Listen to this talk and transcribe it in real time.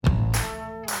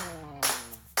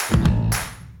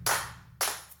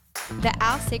The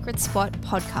Our Secret Spot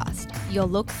podcast, your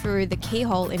look through the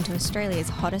keyhole into Australia's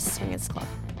hottest swingers club.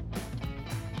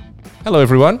 Hello,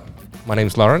 everyone. My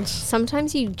name's Lawrence.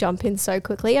 Sometimes you jump in so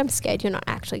quickly, I'm scared you're not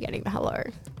actually getting the hello.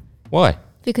 Why?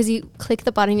 Because you click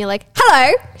the button, you're like,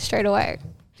 hello, straight away.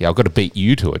 Yeah, I've got to beat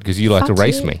you to it because you like to Fuck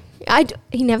race you. me.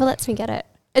 He never lets me get it.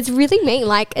 It's really mean.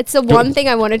 Like, it's the one thing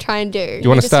I want to try and do. You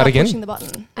want to start again? Pushing the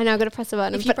button. I know I've got to press the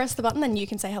button. If you press the button, then you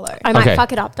can say hello. I might Okay.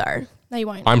 fuck it up though. No, you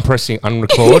won't. I'm pressing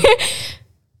unrecord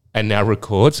and now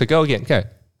record. So go again. Go.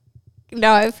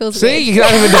 No, it feels See, weird. you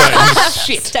can't even do it.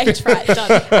 Shit. Stage fright,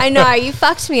 done. I know, you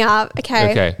fucked me up.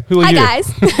 Okay. Okay. Who are Hi, you?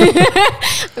 guys.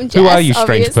 I'm Jess, Who are you,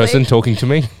 strange obviously. person talking to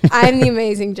me? I'm the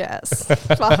amazing Jess.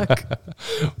 Fuck.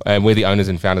 And we're the owners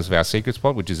and founders of Our Secret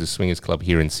Spot, which is a swingers club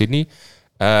here in Sydney.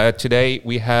 Today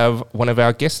we have one of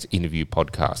our guest interview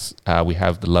podcasts. We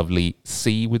have the lovely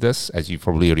C with us, as you've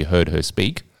probably already heard her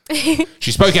speak.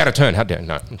 She spoke out of turn. How dare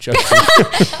no? I'm joking.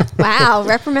 Wow,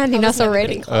 reprimanding us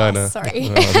already. No. Sorry.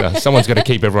 No. Someone's got to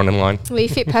keep everyone in line. We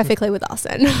fit perfectly with us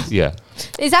then. Yeah.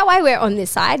 Is that why we're on this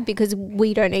side? Because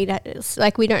we don't need it,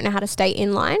 like we don't know how to stay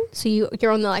in line. So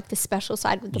you're on the special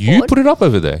side with the You board. put it up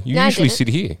over there. You No, I usually didn't. sit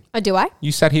here. Oh, do I?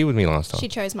 You sat here with me last time. She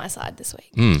chose my side this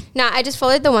week. No, I just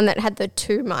followed the one that had the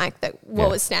two mic that Yeah.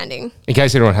 was standing. In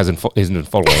case anyone isn't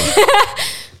following,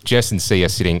 Jess and C are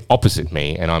sitting opposite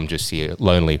me, and I'm just here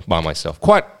lonely by myself.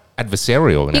 Quite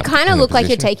adversarial. You kind of in look a like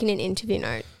you're position. taking an interview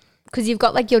note because you've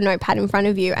got your notepad in front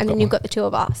of you, and then you've got the two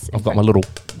of us. I've got my little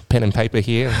pen and paper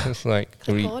here. It's like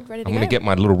Clipboard, ready to I'm going to go. get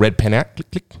my little red pen out.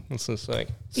 Click, click. It's just like,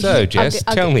 so Jess,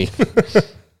 I'll tell do- me.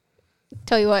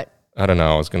 Tell you what. I don't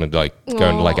know. I was going to go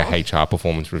into like a Aw. HR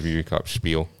performance review type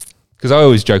spiel because I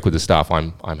always joke with the staff.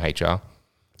 I'm HR.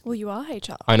 Well, you are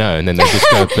HR. I know, and then they just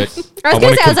go, but I was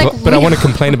gonna say, I was like, but I want to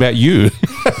complain about you.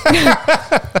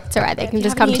 It's all right. They If can you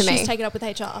just have come any to issues, me. take it up with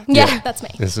HR. Yeah. That's me.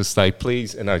 It's just like,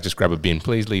 please, and I just grab a bin.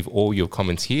 Please leave all your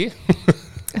comments here.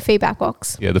 A feedback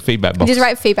box. Yeah, the feedback box. Just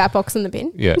write feedback box in the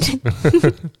bin. Yeah.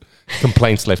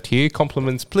 Complaints left here.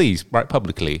 Compliments, please, write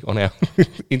publicly on our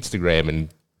Instagram and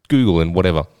Google and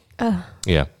whatever.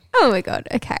 Yeah. Oh my god.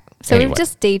 Okay. So Anyway. we've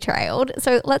just derailed.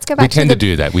 So let's go back We tend to to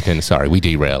do that. We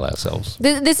derail ourselves.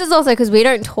 This is also because we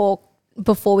don't talk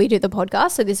before we do the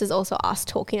podcast. So this is also us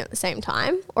talking at the same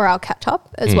time, or our catch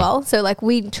up as well. So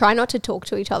we try not to talk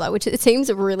to each other, which it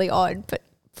seems really odd, but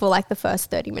for the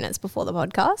first 30 minutes before the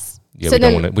podcast. Yeah, so we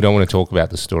don't want to talk about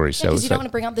the story. So Because it's you don't like, want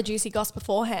to bring up the juicy gossip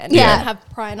beforehand. Yeah. And have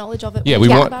prior knowledge of it. yeah, when we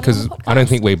you talk want about it on because the I don't podcast.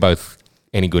 think we're both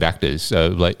any good actors.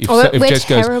 So if we're Jess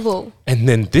goes, terrible. and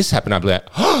then this happened, I'd be like,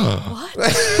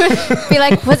 Be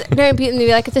like,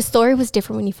 be like, if the story was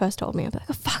different when you first told me, I'd be like,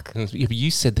 oh fuck. yeah, but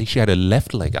you said that she had a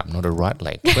left leg up, not a right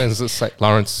leg. So it's just like,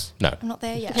 Lawrence, no. I'm not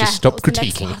there yet. Just stop That was the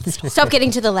next critiquing. one. Stop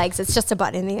getting to the legs. It's just a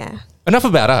button in the air. Enough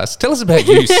about us. Tell us about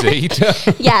you, C.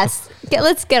 Yes.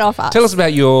 Let's get off us. Tell us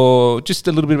about just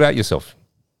a little bit about yourself.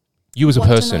 You as a What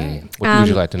to person, know. what would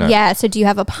you like to know? Yeah. So do you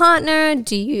have a partner?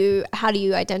 How do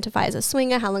you identify as a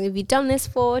swinger? How long have you done this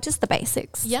for? Just the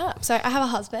basics. Yeah. So I have a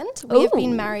husband. We have Ooh.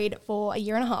 been married for a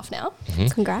year and a half now.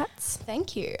 Congrats.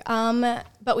 Thank you.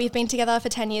 But we've been together for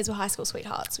 10 years. We're high school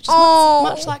sweethearts, which is Oh.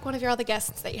 much like one of your other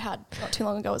guests that you had not too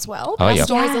long ago as well. Oh, Our yeah.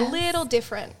 story's Yes. a little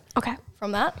different Okay.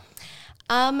 from that.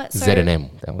 Z&M,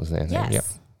 that was their name.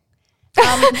 Yes.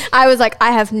 Yep. I was like,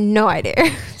 I have no idea.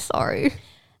 Sorry.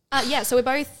 So we're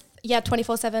both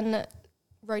 24/7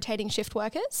 rotating shift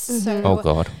workers. So Oh,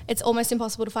 God. it's almost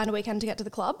impossible to find a weekend to get to the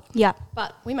club, Yeah.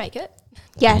 but we make it.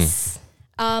 Yes.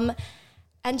 And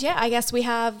I guess we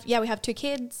have 2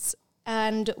 kids,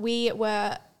 and we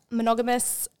were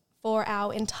monogamous for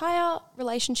our entire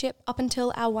relationship up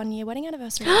until our 1-year wedding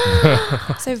anniversary.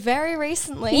 So very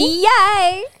recently.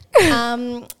 Yay.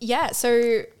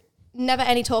 So never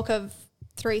any talk of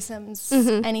threesomes,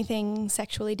 anything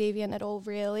sexually deviant at all,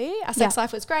 really. Our sex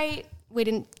life was great. We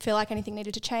didn't feel like anything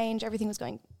needed to change. Everything was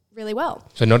going really well.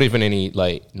 So not even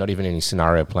any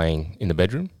scenario playing in the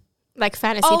bedroom? Like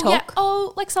fantasy talk. Yeah.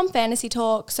 Oh, like some fantasy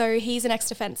talk. So he's an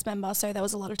ex-defense member, so there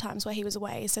was a lot of times where he was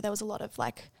away. So there was a lot of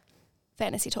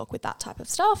fantasy talk with that type of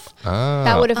stuff.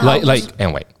 That would have Like,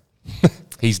 and wait.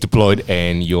 He's deployed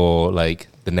and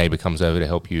the neighbor comes over to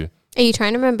help you. Are you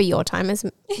trying to remember your time as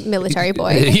military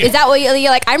boy? Yeah. Is that what you're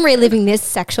like? I'm reliving this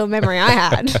sexual memory I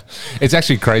had. It's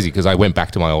actually crazy because I went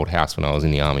back to my old house when I was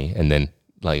in the army and then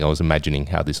I was imagining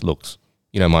how this looks.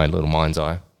 My little mind's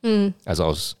eye as I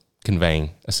was conveying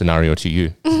a scenario to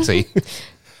you. See?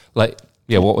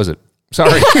 What was it?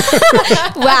 Sorry.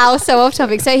 Wow, so off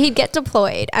topic. So he'd get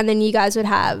deployed and then you guys would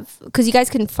have, because you guys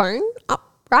can phone up,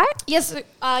 right? Yes, it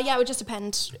would just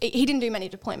depend. He didn't do many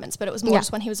deployments, but it was more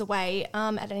just when he was away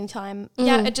at any time.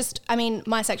 Yeah,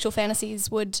 my sexual fantasies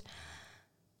would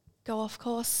go off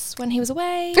course when he was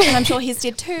away, and I'm sure his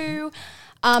did too.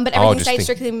 But everything stayed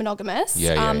strictly monogamous.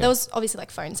 Yeah. There was obviously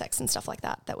like phone sex and stuff like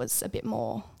that. That was a bit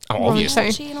more obviously.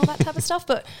 raunchy and all that type of stuff.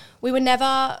 But we were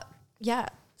never,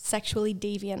 sexually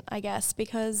deviant, I guess,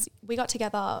 because we got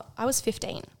together. I was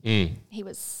 15.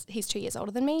 He's 2 years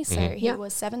older than me, so he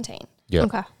was 17. Yeah.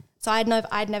 Okay. So I'd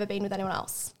never been with anyone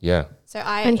else. Yeah. So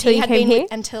Until you came here?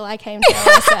 until I came to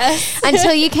LSS.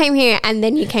 Until you came here and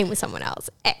then you came with someone else.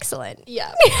 Excellent.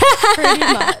 Yeah, pretty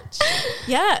much.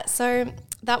 Yeah, so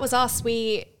that was us.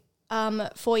 We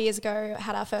 4 years ago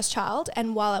had our first child,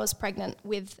 and while I was pregnant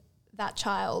with that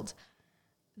child,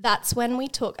 that's when we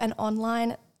took an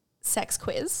online sex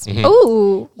quiz.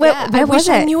 Ooh. Where was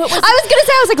it? I knew it was. I was going to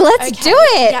say, I was like, let's do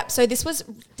it. Yep. So this was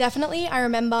definitely, I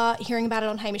remember hearing about it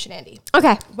on Hamish and Andy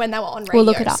Okay. when they were on radio We'll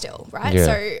look it up. still, right? Yeah.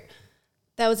 So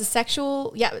there was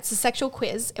it's a sexual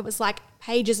quiz. It was like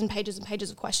pages and pages and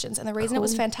pages of questions. And the reason it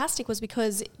was fantastic was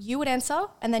because you would answer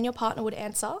and then your partner would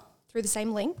answer through the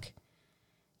same link.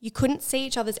 You couldn't see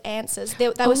each other's answers. They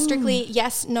were strictly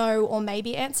yes, no, or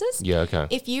maybe answers. Yeah, okay.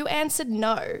 If you answered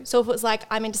no, so if it was like,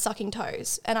 I'm into sucking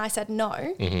toes, and I said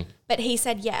no, but he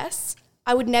said yes,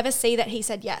 I would never see that he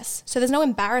said yes. So there's no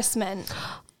embarrassment,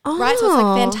 right? So it's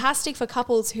like fantastic for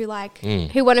couples who like...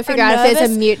 Who want to figure are out if there's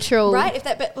a nervous, mutual... Right,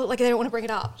 but like they don't want to bring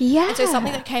it up. Yeah. And so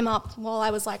something that came up while I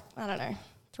was like, I don't know,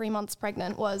 3 months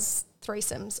pregnant was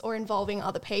threesomes or involving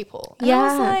other people. And I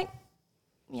was Yeah. like,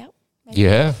 yep. Maybe.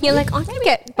 Yeah. You're like, I can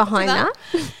get behind that.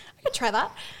 I could try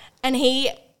that. And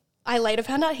I later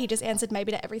found out he just answered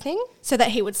maybe to everything so that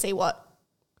he would see what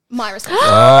my response was.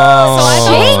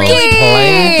 Oh, really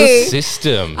playing the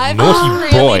system. I've Naughty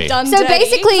really boy. done So dirty.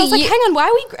 basically I was like, you- hang on, why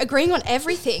are we agreeing on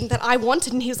everything that I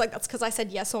wanted? And he was like, that's because I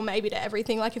said yes or maybe to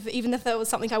everything. Like even if there was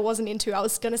something I wasn't into, I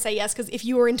was going to say yes because if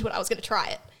you were into it, I was going to try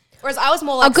it. Whereas I was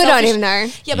more like good on selfish- him though.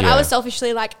 Yeah, but Yeah. I was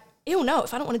selfishly like, ew, no,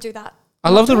 if I don't want to do that. I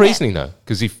I'm love not the doing it. reasoning though,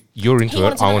 because if you're into He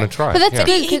wanted it, to I know. want to try it. But that's yeah. a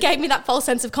good- He gave me that false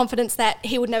sense of confidence that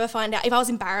he would never find out. If I was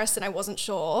embarrassed and I wasn't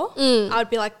sure, I would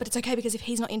be like, but it's okay because if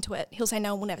he's not into it, he'll say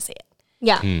no and we'll never see it.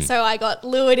 Yeah. So I got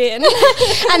lured in.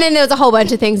 And then there was a whole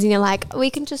bunch of things and you're like,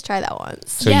 we can just try that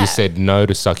once. So Yeah. you said no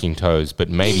to sucking toes, but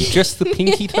maybe just the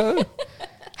pinky toe?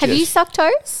 Have you sucked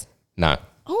toes? No.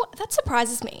 Oh, that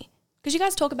surprises me. Because you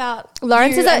guys talk about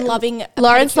Lawrence you is a- and loving a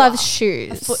Lawrence pedicure, loves a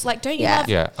shoes. foot. Like, don't you Yeah. love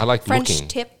Yeah, I like French looking.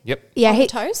 tip Yep. Yeah, on he, the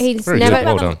toes? he's Very never... good.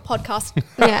 Well About done. the podcast.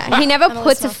 Yeah, he never I'm a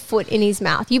puts a listener. foot in his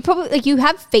mouth. You probably... Like, you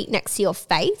have feet next to your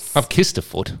face. I've kissed a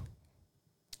foot.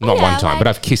 Not yeah, one time, like- but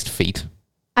I've kissed feet.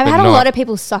 I've but had a not- lot of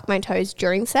people suck my toes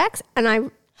during sex, and I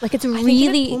like it's think it'd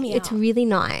really pull me it's out. really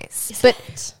nice. Is But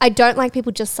it? I don't like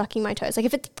people just sucking my toes. Like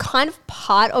if it's kind of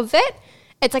part of it,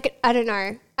 it's like I don't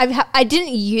know. I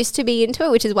didn't used to be into it,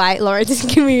 which is why Laura just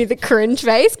giving me the cringe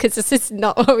face because this is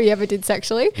not what we ever did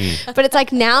sexually. But it's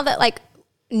like now that like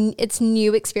it's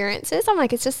new experiences, I'm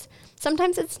like it's just.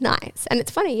 Sometimes it's nice and it's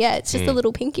funny. Yeah, it's just a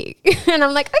little pinky. And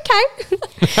I'm like, okay.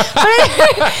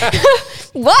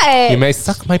 What? You may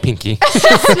suck my pinky.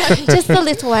 Just the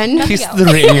little one. Kiss else. the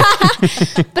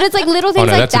ring. But it's like little Oh things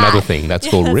no, like that's that. another thing. That's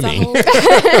called That's a rimming.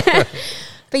 whole-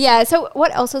 But yeah, so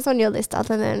what else was on your list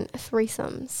other than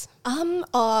threesomes?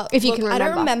 If you can I don't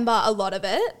remember. remember a lot of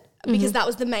it because that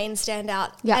was the main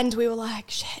standout. Yeah. And we were like,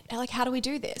 shit, like how do we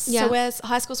do this? Yeah. So we're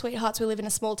high school sweethearts. We live in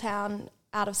a small town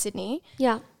out of Sydney.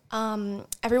 Yeah.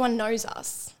 Everyone knows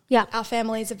us. Yeah. Our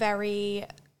families are very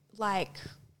like,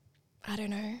 I don't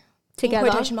know. Together?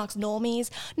 In quotation marks, normies.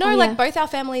 No, Oh, like yeah. both our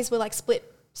families were like split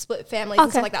families and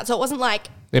Okay. stuff like that. So it wasn't like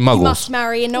They're you muggles. must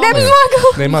marry and no They're one was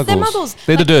muggles. They're muggles. They're muggles.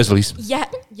 They're the Dursleys.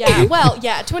 Yeah. Well,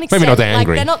 yeah, to an extent. Maybe not that like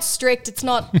angry. they're not strict. It's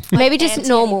not like, Maybe just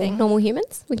anti-anything. normal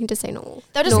humans. We can just say normal.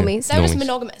 They're just normies. they were just Normies.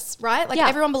 monogamous, right? Like Yeah.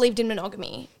 everyone believed in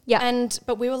monogamy. Yeah.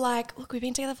 But we were like, look, we've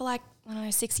been together for like, I don't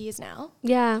know, 6 years now.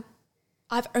 Yeah.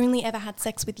 I've only ever had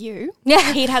sex with you.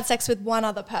 Yeah. He'd had sex with one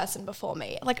other person before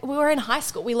me. Like we were in high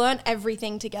school. We learned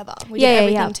everything together. We Yeah, did yeah,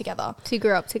 everything yeah. together. So you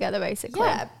grew up together basically.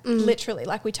 Yeah. Literally.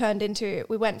 Like we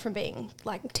went from being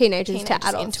like Teenagers to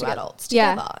adults into together. adults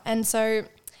Yeah. together. And so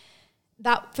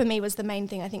that for me was the main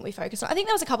thing I think we focused on. I think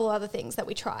there was a couple of other things that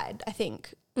we tried, I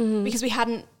think, because we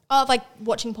hadn't, like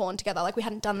watching porn together. Like we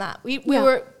hadn't done that. We Yeah.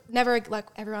 were never like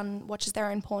everyone watches their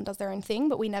own porn, does their own thing,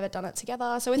 but we never done it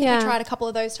together. So I think Yeah. we tried a couple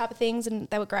of those type of things and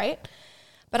they were great.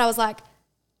 But I was like,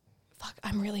 fuck,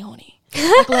 I'm really horny.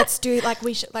 Like let's do, like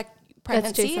we should, like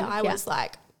pregnancy, some, I yeah. was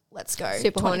like, let's go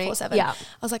Super horny. 24/7. Yeah. I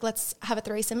was like, let's have a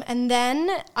threesome. And then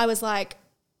I was like,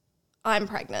 I'm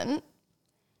pregnant.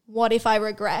 What if I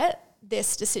regret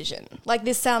this decision. Like,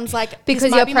 this sounds like Because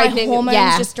this might you're be pregnant, my hormones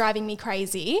yeah. just driving me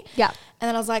crazy. Yeah. And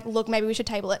then I was like, look, maybe we should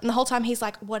table it. And the whole time he's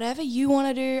like, whatever you want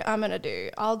to do, I'm going to do.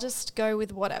 I'll just go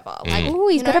with whatever. Like, Oh,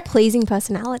 he's you got know, a pleasing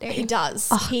personality. he does.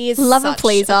 He is love a such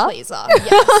pleaser. Yes,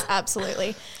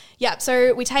 absolutely. Yeah,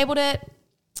 so we tabled it.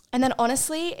 And then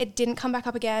honestly, it didn't come back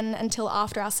up again until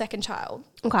after our second child,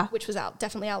 Okay. which was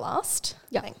definitely our last.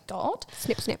 Yeah. Thank God.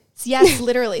 Snip, snip. So yes,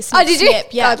 literally. Snip, did you? snip.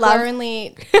 Yeah, God, love. we're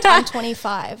only, I'm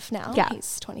 25 now. Yeah.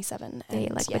 He's 27. Yeah,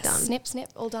 And like, we're yes, done. snip, snip,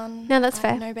 all done. No, that's I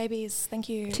fair. have no babies. Thank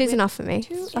you. Two's enough for me.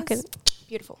 Two It's is fucking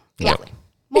beautiful. Yeah. Lovely.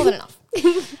 More than enough.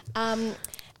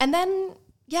 And then,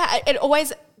 yeah, it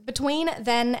always, between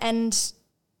then and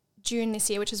June this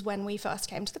year, which is when we first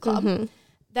came to the club,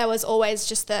 there was always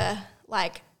just the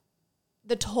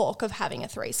talk of having a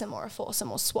threesome or a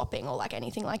foursome or swapping or like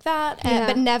anything like that, Yeah.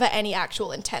 but never any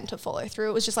actual intent to follow through.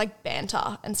 It was just like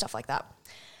banter and stuff like that.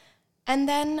 And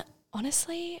then,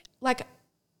 honestly, like,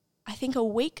 I think a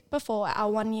week before our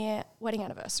 1 year wedding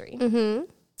anniversary,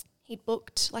 he'd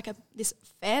booked like this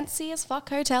fancy as fuck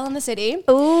hotel in the city.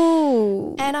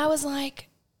 Ooh. And I was like,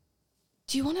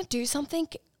 do you want to do something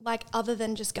like other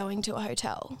than just going to a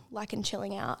hotel, like, and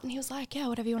chilling out? And he was like, yeah,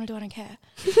 whatever you want to do, I don't care.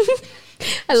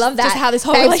 I love that. Just how this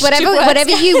whole Babes, relationship whatever, works.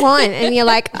 whatever you want. And you're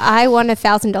like, I want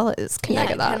 $1,000. Can I Yeah,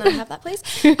 get that? can I have that, please?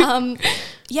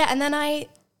 Yeah, and then I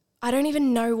don't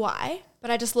even know why, but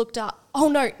I just looked up. Oh,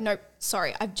 no,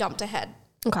 sorry, I've jumped ahead.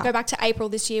 Okay. Go back to April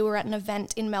this year, we were at an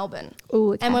event in Melbourne.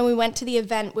 Ooh, okay. And when we went to the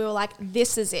event, we were like,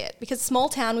 this is it. Because small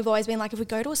town, we've always been like, if we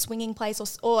go to a swinging place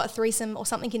or a threesome or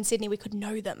something in Sydney, we could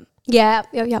know them, Yeah.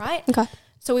 right? Okay.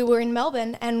 So we were in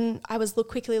Melbourne and I was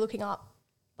quickly looking up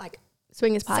like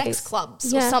Swingers parties. sex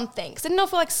clubs or Yeah. something. Because I didn't know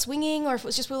if we were like swinging or if it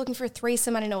was just we were looking for a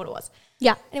threesome. I didn't know what it was.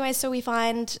 Yeah. Anyway, so we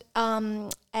find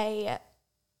a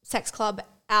sex club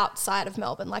outside of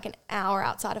Melbourne, like an hour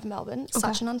outside of Melbourne.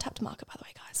 Such an untapped market, by the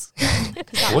way, guys.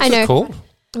 'Cause that- What's I know. it called?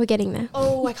 We're getting there.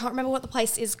 oh, I can't remember what the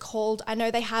place is called. I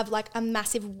know they have like a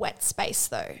massive wet space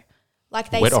though. Like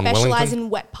they Wet on specialize Wellington? in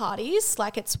wet parties.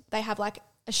 Like they have like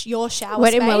your shower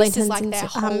Wet space in Wellington is like their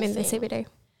whole in the thing. CBD.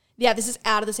 Yeah, this is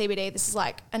out of the CBD. This is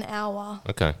like an hour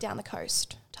Okay. down the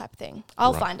coast type thing.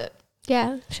 I'll Right. find it.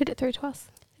 Yeah. Shoot it through to us.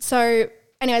 So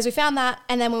anyways, we found that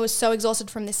and then we were so exhausted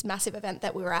from this massive event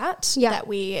that we were at Yeah. that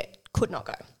we could not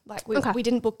go. Like Okay. we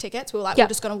didn't book tickets. We were like, Yeah. we're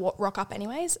just going to rock up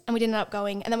anyways. And we didn't end up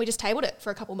going. And then we just tabled it for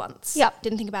a couple months. Yeah.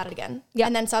 Didn't think about it again. Yeah.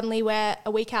 And then suddenly we're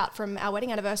a week out from our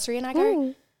wedding anniversary and I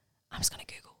go, I'm just going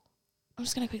to Google. I'm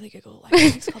just going to quickly Google like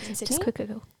sex clubs in Sydney. Just quick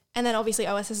Google. And then obviously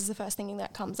OSS is the first thing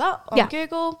that comes up on Yeah.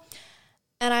 Google.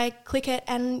 And I click it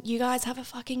and you guys have a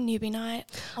fucking newbie night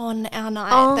on our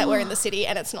night that we're in the city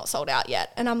and it's not sold out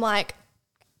yet. And I'm like,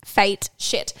 Fate.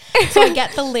 shit. So I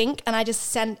get the link and I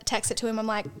just text it to him. I'm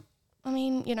like, I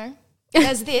mean, you know,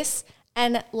 there's this.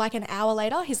 And like an hour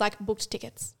later, he's like, booked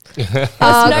tickets.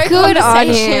 Oh, No good on him.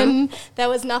 conversation. There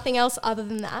was nothing else other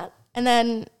than that. And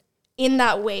then in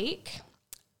that week,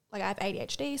 like I have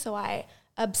ADHD, so I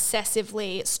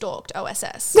obsessively stalked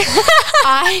OSS.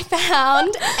 I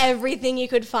found everything you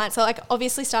could find. So like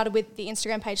obviously started with the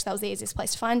Instagram page. That was the easiest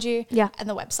place to find you. Yeah. And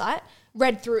the website.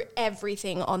 Read through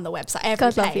everything on the website, every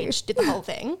God love you. page, did the whole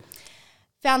thing.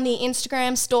 Found the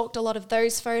Instagram, stalked a lot of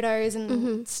those photos and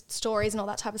Mm-hmm. stories and all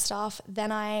that type of stuff.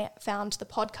 Then I found the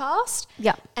podcast.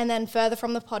 Yeah. And then further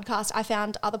from the podcast, I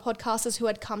found other podcasters who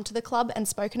had come to the club and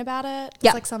spoken about it.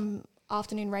 Yeah. It's like some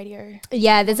afternoon radio.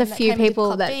 Yeah, there's a that few came and did people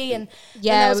Club that. B and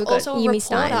Yeah, then there was we've got also a Yumi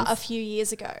reporter Steins. a few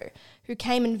years ago who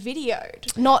came and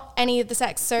videoed, not any of the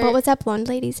sex. So What was that blonde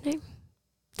lady's name?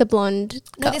 The blonde.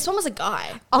 no, girl. this one was a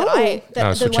guy. Oh. No,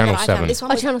 it's for one Channel that I 7. found. This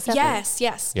one Oh, was, Channel 7.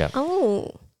 Yes. Yeah. Oh.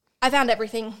 I found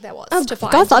everything there was Oh, to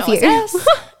find. God love on you. OSS.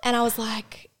 And I was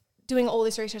like, doing all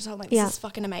this research, I'm like, this Yeah. is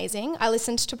fucking amazing. I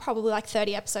listened to probably like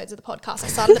 30 episodes of the podcast.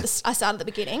 I started at the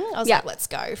beginning. I was Yeah. like, let's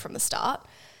go from the start.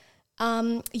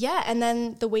 Yeah, and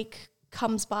then the week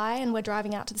comes by and we're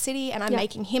driving out to the city and I'm Yeah.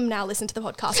 making him now listen to the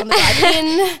podcast on the drive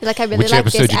in. Like I really Which like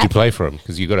episode this did you app. play from?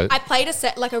 Because you got to. I played a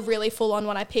set, like a really full-on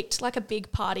one. I picked like a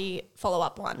big party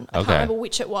follow-up one. I Okay. can't remember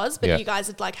which it was, but Yeah. you guys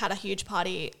had like had a huge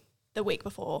party the week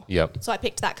before. Yep. So I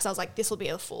picked that because I was like, this will be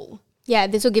a full. Yeah,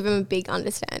 this will give him a big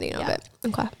understanding of Yeah. it.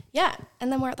 Okay. Yeah. And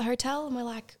then we're at the hotel and we're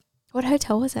like, What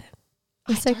hotel was it?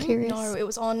 I'm so curious. no, it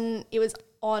was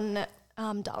on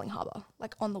Darling Harbour,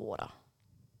 like on the water.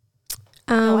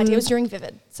 No idea. It was during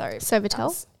Vivid. So Sofitel,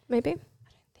 that's- maybe?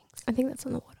 I think that's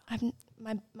on the water. I've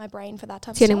my brain for that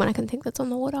type It's the of only one I stuff, can think that's on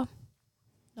the water.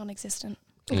 non-existent.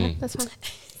 Okay, that's fine.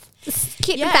 Just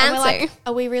keep Yeah, it and we're fancy. like,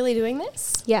 are we really doing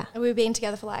this? Yeah. And we've been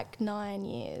together for like 9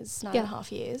 years, nine Yeah. and a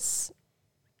half years.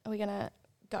 Are we going to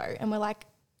go? And we're like,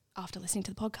 after listening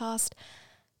to the podcast,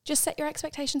 just set your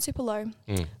expectations super low.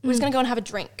 We're just going to go and have a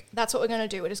drink. That's what we're going to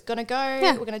do. We're just going to go,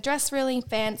 we're going to dress really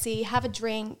fancy, have a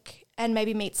drink, and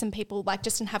maybe meet some people, like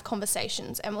just and have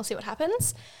conversations, and we'll see what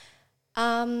happens.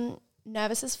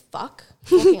 Nervous as fuck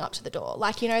walking up to the door.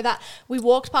 Like, you know, that we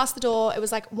walked past the door, it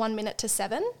was like 1 minute to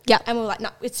 7. Yeah. And we were like,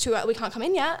 no, it's too early, we can't come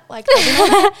in yet. Like,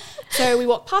 so we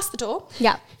walked past the door.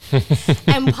 Yeah.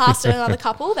 And past another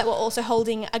couple that were also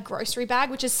holding a grocery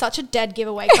bag, which is such a dead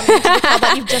giveaway coming into the club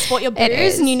that you've just bought your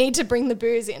booze and you need to bring the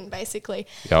booze in, basically.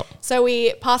 Yep. So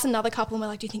we passed another couple and we're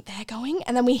like, do you think they're going?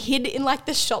 And then we hid in like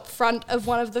the shop front of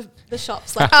one of the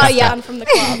shops, like down from the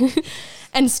club.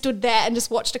 And stood there and just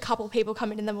watched a couple of people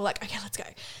come in, and then we're like, okay, let's go.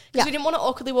 Because we didn't want to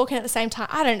awkwardly walk in at the same time.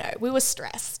 I don't know. We were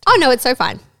stressed. Oh, no, it's so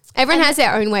fine. Everyone has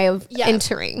their own way of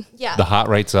entering. Yeah. The heart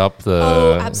rate's up.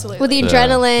 Absolutely. Well, the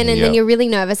adrenaline, and then you're really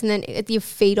nervous, and then you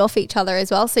feed off each other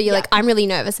as well. So you're like, I'm really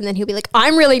nervous, and then he'll be like,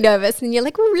 I'm really nervous, and you're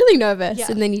like, we're really nervous.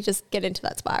 Yeah. And then you just get into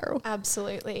that spiral.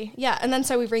 Absolutely. Yeah. And then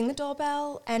so we ring the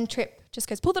doorbell, and Trip just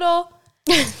goes, pull the door,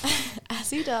 as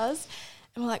he does.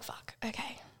 And we're like, fuck,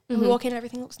 okay. And we walk in and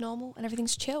everything looks normal and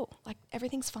everything's chill. Like,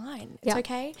 everything's fine. It's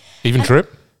okay. Even Trip?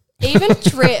 Even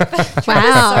Trip.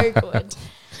 Wow. So good.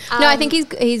 No, I think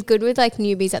he's good with like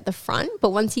newbies at the front,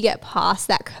 but once you get past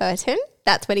that curtain,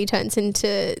 that's when he turns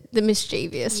into the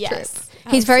mischievous Trip.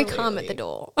 He's very calm at the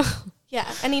door.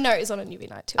 Yeah, and he knows on a newbie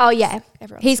night too. Oh yeah,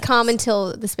 he's knows. calm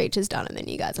until the speech is done, and then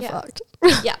you guys are fucked.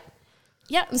 Yeah.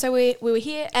 Yeah, and so we were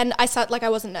here, and I felt like I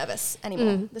wasn't nervous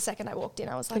anymore. The second I walked in,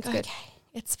 I was like, That's okay, good.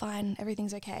 it's fine,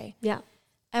 everything's okay. Yeah.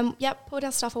 And pulled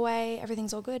our stuff away,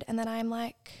 everything's all good. And then I'm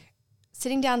like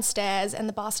sitting downstairs, and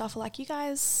the bar staff are like, you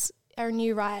guys are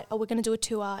new, right? Or we're going to do a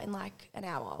tour in like an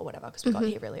hour or whatever, because we got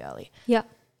here really early. Yeah.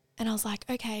 And I was like,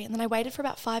 okay. And then I waited for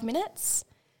about 5 minutes,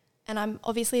 and I'm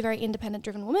obviously a very independent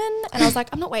driven woman. And I was like,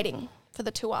 I'm not waiting for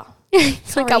the tour.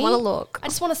 It's like, I want to look. I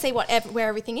just want to see where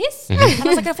everything is. And I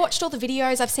was like, I've watched all the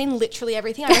videos. I've seen literally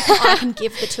everything. I reckon I can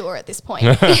give the tour at this point. So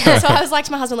I was like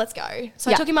to my husband, let's go. So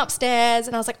I took him upstairs,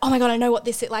 and I was like, oh my God, I know what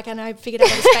this is. Like, and I figured out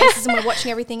all the spaces, and we're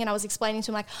watching everything. And I was explaining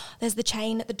to him, like, there's the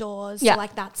chain at the doors. Yeah. So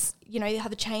like, that's, you know, you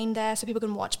have the chain there so people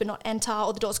can watch but not enter,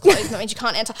 or the door's closed and that means you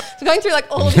can't enter. So going through like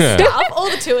all of this stuff,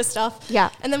 all the tour stuff. Yeah.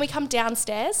 And then we come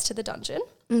downstairs to the dungeon.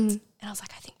 And I was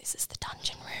like, I think this is the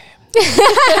dungeon room.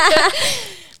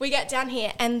 We get down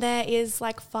here, and there is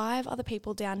like 5 other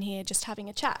people down here just having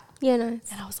a chat. Yeah,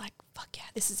 nice. And I was like, fuck yeah,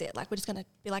 this is it. Like, we're just going to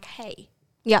be like, hey.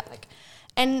 Yeah. Like,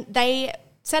 and they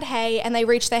said hey, and they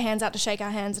reached their hands out to shake our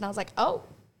hands. And I was like, oh,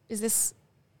 is this,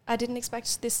 I didn't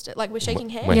expect this to, like, we're shaking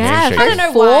hands. We're Yeah, handshaking. I don't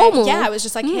know formal. why. Yeah, it was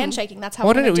just like handshaking. That's how Why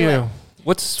we're going don't to do you? it.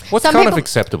 What's Some kind of people-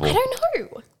 acceptable? I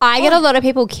don't know. I get a lot of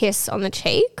people kiss on the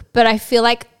cheek, but I feel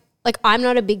like I'm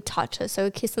not a big toucher, so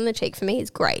a kiss on the cheek for me is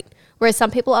great. Whereas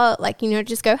some people are like, you know,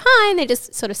 just go hi and they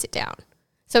just sort of sit down.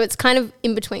 So it's kind of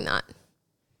in between that.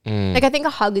 Like, I think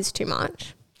a hug is too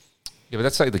much. Yeah, but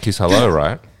that's like the kiss hello,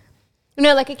 right?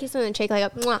 No, like a kiss on the cheek,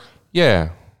 like a mwah. Yeah.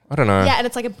 I don't know. Yeah, and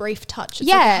it's like a brief touch. It's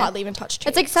Yeah. like hardly even touch cheeks.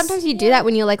 It's like sometimes you do that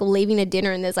when you're like leaving a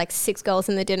dinner and there's like 6 girls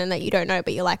in the dinner that you don't know,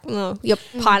 but you're like, oh, your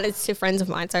partner's to friends of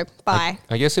mine, so bye.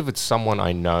 I guess if it's someone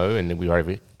I know and we have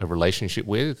a relationship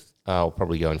with, I'll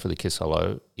probably go in for the kiss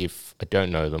hello. If I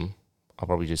don't know them, I'll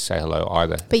probably just say hello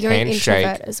either. But you're an handshake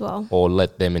introvert as well. or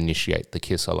let them initiate the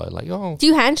kiss hello. Like, oh, Do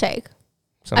you handshake?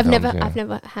 I've sometimes,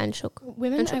 never handshook.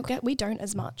 Women, we don't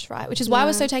as much, right? Which is why I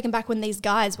was so taken back when these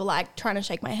guys were like trying to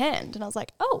shake my hand. And I was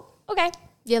like, oh, okay.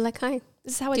 Yeah, like, hi.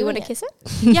 This is how we're Do you doing want to kiss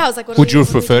it? Yeah, I was like, what Would you what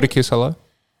do we prefer do? to kiss hello?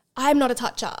 I'm not a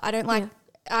toucher. I don't like,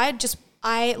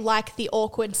 I like the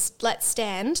awkward, let's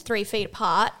stand 3 feet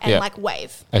apart and Yeah. like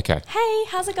wave. Okay. Hey,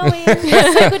 how's it going?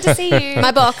 It's so good to see you.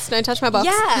 My box. Don't touch my box.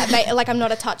 Yeah, mate, like I'm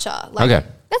not a toucher. Like, Okay.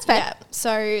 That's fair. Yeah,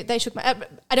 so they shook my.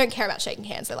 I don't care about shaking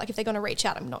hands. So like, if they're going to reach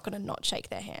out, I'm not going to not shake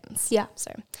their hands. Yeah.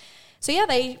 So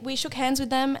yeah, we shook hands with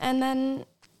them, and then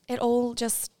it all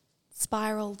just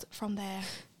spiraled from there.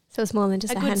 So it's more than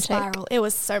just A a good handshake. spiral. It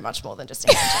was so much more than just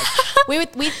a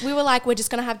handshake. we were like, we're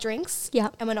just going to have drinks. Yeah.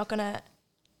 And we're not going to.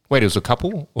 Wait, it was a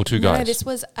couple or 2 guys? No, this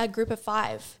was a group of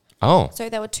 5. Oh. So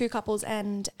there were 2 couples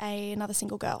and another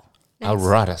single girl. Oh,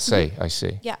 right. I see.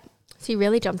 Yeah. So you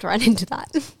really jumped right into that.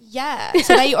 Yeah.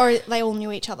 So they all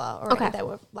knew each other already. Okay. They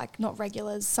were like not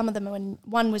regulars. Some of them were,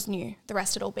 one was new. The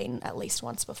rest had all been at least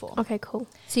once before. Okay, cool.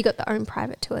 So you got the own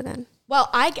private tour then? Well,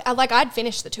 I'd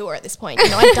finished the tour at this point. You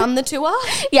know, I'd done the tour.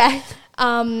 Yeah.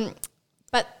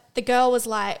 But the girl was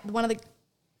like, one of the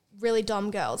really dumb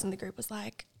girls in the group was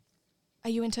like, are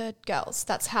you into girls?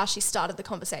 That's how she started the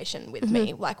conversation with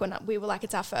me. Like when we were like,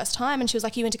 it's our first time. And she was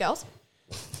like, are you into girls?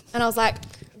 And I was like,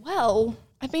 well,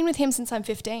 I've been with him since I'm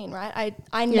 15, right?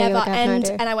 I Yeah, never, like, I have no and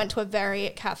idea. I went to a very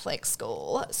Catholic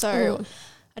school. So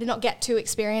I did not get to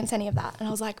experience any of that. And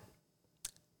I was like,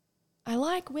 I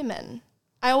like women.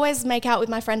 I always make out with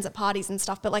my friends at parties and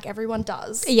stuff, but like everyone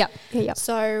does. Yep.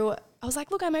 So I was like,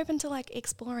 look, I'm open to like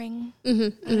exploring.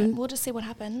 We'll just see what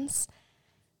happens.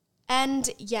 And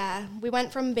yeah, we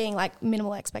went from being like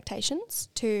minimal expectations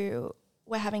to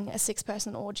we're having a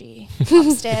 6-person orgy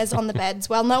upstairs on the beds.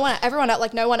 Well, no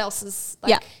one else is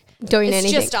like doing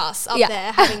anything. It's just us up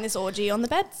there having this orgy on the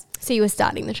beds. So you were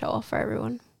starting the show off for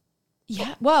everyone.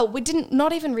 Yeah. Well, we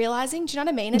not even realizing, do you know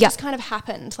what I mean? It just kind of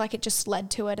happened. Like it just led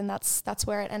to it, and that's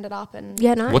where it ended up. And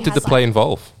yeah, nice. What did the play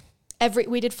involve?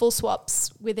 We did full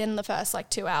swaps within the first like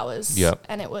 2 hours. Yep.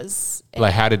 And it was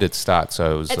Like, how did it start?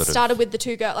 So it started with the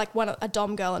 2 girl, like a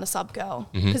dom girl and a sub girl,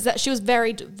 because she was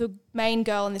the main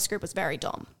girl in this group was very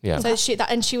dom. Yeah. So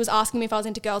she was asking me if I was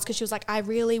into girls, because she was like, I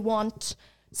really want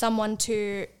I want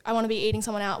to be eating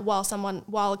someone out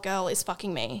while a girl is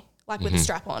fucking me, like with a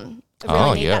strap on. I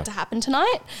really need that to happen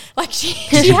tonight. Like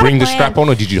did you bring the strap on,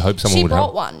 or did you hope someone would have? She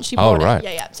brought one. She brought right.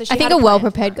 it. Yeah. So I think a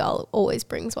well-prepared girl always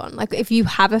brings one. Like if you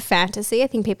have a fantasy, I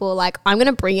think people are like, I'm going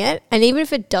to bring it. And even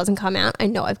if it doesn't come out, I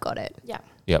know I've got it. Yeah.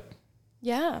 Yep.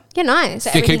 Yeah. Yeah, nice.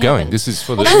 So Yeah, keep going. happened. This is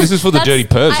for the dirty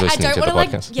pervs listening to the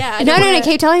podcast. No,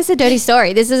 keep telling us a dirty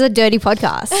story. This is a dirty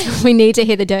podcast. We need to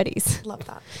hear the dirties. Love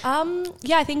that.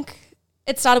 Yeah, I think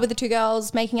it started with the 2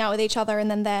 girls making out with each other, and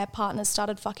then their partners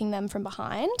started fucking them from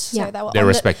behind. Yeah. So they were Their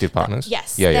respective partners?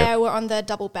 Yes. Yeah, they were on the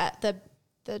double bed, the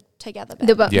together bed.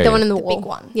 The one in the the wall. big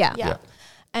one. Yeah.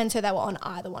 And so they were on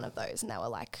either one of those, and they were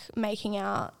like making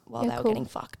out while they were cool. getting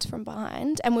fucked from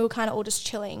behind. And we were kind of all just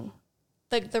chilling.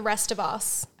 The rest of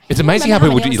us. It's amazing how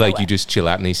remember people how many do, hours like there you were. just chill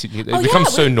out and it Oh, becomes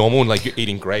yeah, so normal, and like you're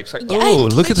eating grapes. Like, Yeah, oh,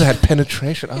 look at that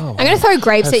penetration. Oh, I'm going to throw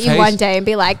grapes Her at you face. one day and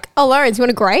be like, oh, Lawrence, you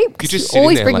want a grape? you're 'Cause just you sitting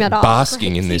always there bring like that up.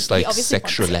 basking in this He like obviously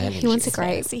sexual wants it. language. He wants a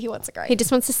grape. He wants a grape. He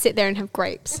just wants to sit there and have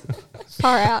grapes.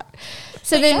 Far out.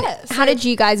 So But then yeah, how did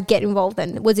you guys get involved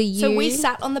then? Was it you? So we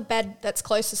sat on the bed that's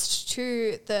closest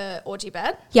to the orgy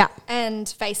bed. Yeah. And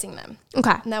facing them.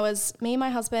 Okay. And there was me, my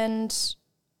husband,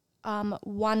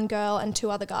 1 girl and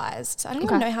 2 other guys. So I don't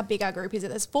Okay. even know how big our group is.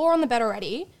 There's 4 on the bed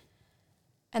already.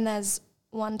 And there's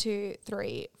 1, 2,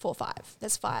 3, 4, 5.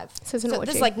 There's 5. So it's an orgy.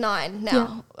 there's like 9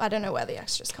 now. I don't know where the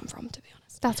extras come from, to be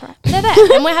honest. That's right. They're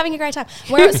there and we're having a great time.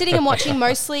 We're sitting and watching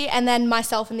mostly, and then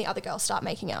myself and the other girl start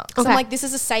making out. So Okay. I'm like, this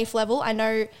is a safe level. I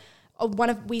know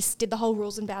we did the whole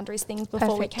rules and boundaries things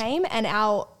before Perfect. we came, and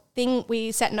our thing,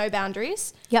 we set no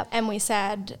boundaries. Yep. And we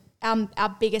said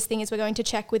our biggest thing is we're going to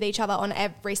check with each other on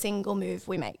every single move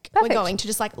we make. Perfect. We're going to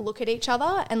just like look at each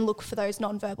other and look for those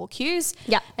non-verbal cues.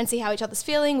 Yep. And see how each other's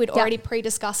feeling. We'd already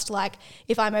pre-discussed, like,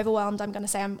 if I'm overwhelmed, I'm going to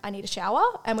say I need a shower,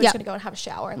 and we're Yep. just going to go and have a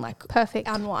shower and like Perfect.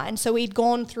 unwind. So we'd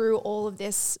gone through all of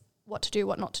this, what to do,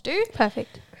 what not to do.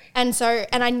 Perfect. And so,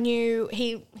 and I knew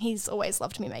he's always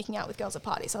loved me making out with girls at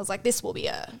parties. So I was like, this will be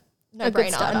a good no-brainer,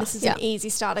 starter. and this is Yeah. an easy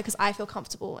starter because I feel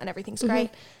comfortable and everything's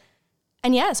great.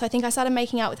 And yeah, so I think I started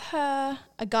making out with her.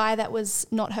 A guy that was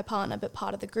not her partner but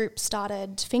part of the group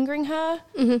started fingering her.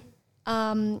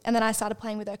 And then I started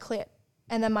playing with her clit.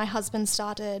 And then my husband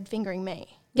started fingering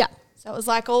me. Yeah. So it was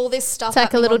like all this stuff. It's like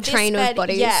a happening little on this train of bed.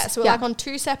 bodies. Yeah, so we're Yeah. like on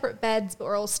 2 separate beds, but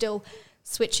we're all still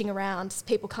switching around.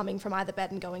 People coming from either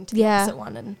bed and going to the Yeah. opposite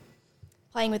one and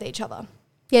playing with each other.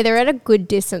 Yeah, they're at a good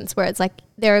distance where it's like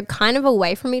they're kind of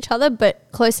away from each other, but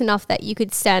close enough that you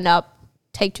could stand up,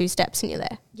 take 2 steps, and you're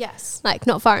there. Yes. Like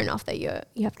not far enough that you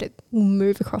have to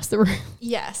move across the room.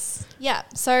 Yes. Yeah.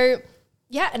 So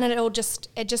yeah, and then it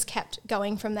just kept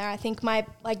going from there. I think my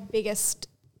like biggest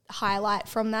highlight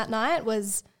from that night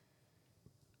was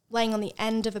laying on the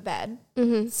end of a bed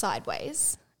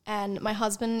sideways, and my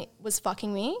husband was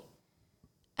fucking me,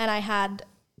 and I had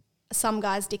some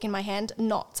guy's dick in my hand,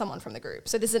 not someone from the group.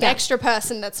 So this is an extra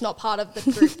person that's not part of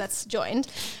the group that's joined.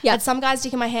 Yeah. I had some guy's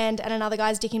dick in my hand and another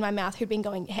guy's dick in my mouth he'd been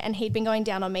going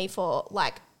down on me for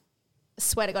like, I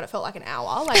swear to God, it felt like an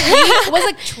hour. Like he was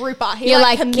a trooper. He You're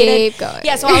like, committed. keep going.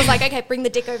 Yeah, so I was like, okay, bring the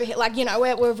dick over here. Like, you know,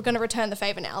 we're going to return the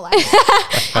favor now. Like,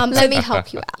 Let me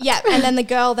help you out. yeah. And then the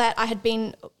girl that I had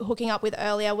been hooking up with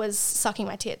earlier was sucking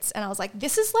my tits, and I was like,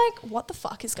 this is like, what the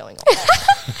fuck is going on? Do you know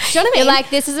what I mean? You're like,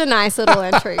 this is a nice little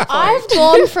entry. For I've it.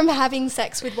 gone from having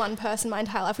sex with one person my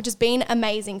entire life, which has been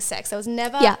amazing sex. There was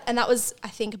never, and that was, I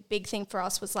think, a big thing for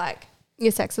us was like,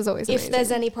 Your sex is always if amazing.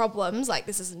 there's any problems, like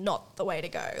this is not the way to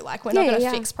go. Like we're not going to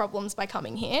fix problems by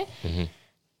coming here.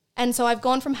 And so I've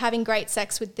gone from having great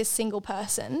sex with this single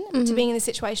person to being in this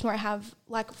situation where I have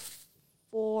like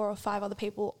 4 or 5 other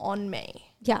people on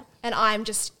me. Yeah. And I'm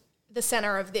just the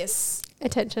center of this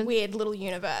Attention. weird little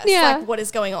universe. Yeah. Like what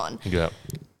is going on? Yeah.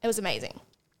 It was amazing.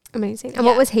 Amazing. And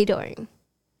what was he doing?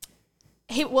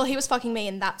 he was fucking me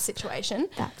in that situation.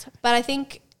 That's But I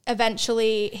think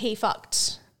eventually he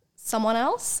fucked someone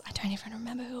else. I don't even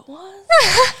remember who it was.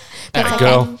 That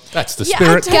girl. That's the Yeah,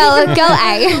 spirit. girl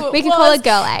A. Who We it can call was. it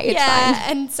girl A. It's yeah,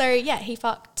 fine. and so he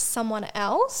fucked someone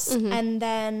else, Mm-hmm. and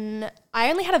then I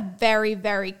only had a very,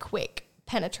 very quick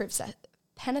penetrative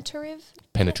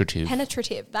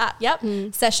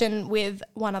session with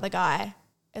one other guy.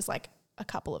 Is like a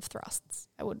couple of thrusts.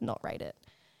 I would not rate it.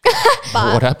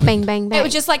 But What happened? Bang, bang, bang. it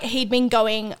was just like he'd been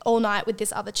going all night with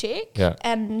this other chick. Yeah.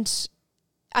 And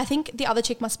I think the other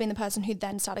chick must have been the person who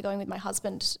then started going with my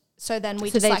husband. So then we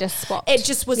So just they like, just swapped. it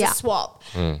just was Yeah. a swap.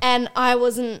 And I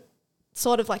wasn't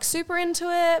sort of like super into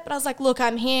it, but I was like, look,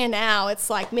 I'm here now. It's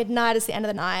like midnight, it's the end of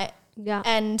the night. Yeah.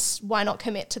 And why not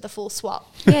commit to the full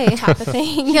swap Yeah, yeah. type of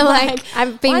thing? You're like,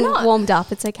 I've why been not? warmed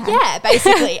up. It's okay. Yeah,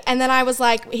 basically. And then I was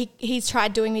like, he's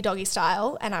tried doing me doggy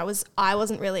style, and I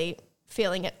wasn't really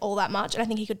feeling it all that much. And I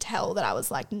think he could tell that I was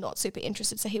like not super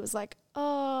interested. So he was like,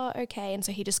 oh, okay. And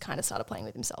so he just kind of started playing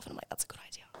with himself, and I'm like, that's a good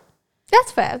idea. That's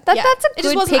fair. Yeah. That's a It just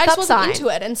good wasn't, I pickup just wasn't sign. into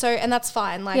it, and that's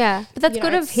fine. Like, Yeah, but that's you know,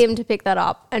 good of it's- him to pick that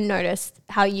up and notice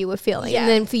how you were feeling, Yeah. and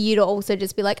then for you to also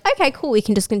just be like, okay, cool, we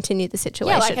can just continue the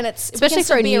situation. Yeah, like, and it's especially we can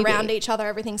for a still be newbie. around each other.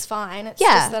 Everything's fine. It's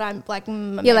Yeah. just that I'm like,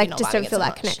 maybe You're like, not just vibing don't it feel so that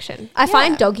much. connection. I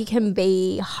find Yeah. doggy can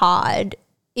be hard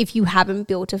if you haven't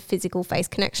built a physical face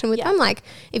connection with Yeah. them. Like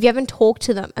if you haven't talked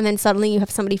to them and then suddenly you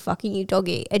have somebody fucking you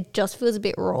doggy, it just feels a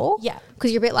bit raw. Yeah.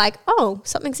 because you're a bit like, oh,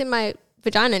 something's in my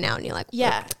vagina now, and you're like,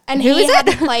 Yeah, what? and Who he is it?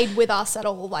 hadn't played with us at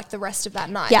all like the rest of that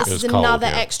night. Yeah. This It is was cold, another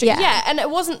yeah. extra. Yeah. Yeah. And it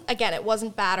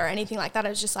wasn't bad or anything like that. It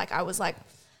was just like I was like,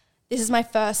 this is my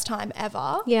first time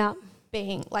ever Yeah,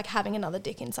 being like having another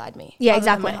dick inside me. Yeah, other than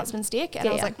exactly. my husband's dick, and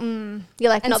Yeah, I was yeah. like, you're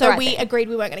like, and not so the right we thing. agreed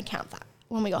we weren't going to count that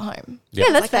when we got home. Yeah. Yeah,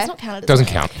 I was that's like, fair. that's not counted. as Doesn't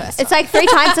my count. first It's time. like 3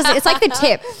 times. It's like the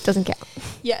tip doesn't count,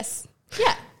 yes,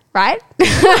 yeah, right? yeah,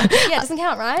 it doesn't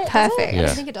count, right? Does it? Perfect. I Yeah.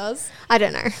 don't think it does. I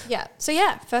don't know. Yeah. So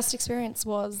yeah, first experience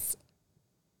was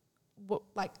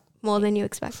like More than you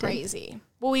expected. crazy.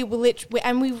 Well, we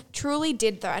truly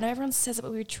did though. I know everyone says it,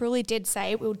 but we truly did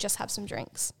say we'll just have some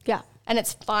drinks, Yeah. and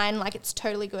it's fine. Like it's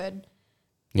totally good.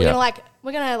 Yeah.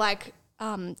 We're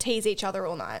gonna tease each other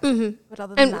all night. Mm-hmm. But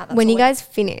other than And that, that's when all you we- guys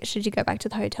finished, did you go back to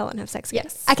the hotel and have sex again?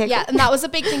 yes, Okay. yeah, cool. and that was a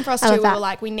big thing for us I too. love We that. were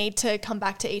like, we need to come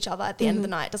back to each other at the end of the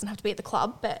night. It doesn't have to be at the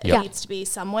club, but Yep. it needs to be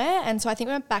somewhere. And so I think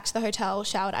we went back to the hotel,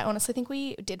 showered. I honestly think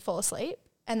we did fall asleep,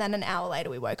 and then an hour later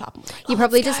we woke up. And we were like, You "Oh,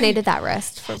 probably let's just go." needed that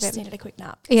rest for I a just bit. needed a quick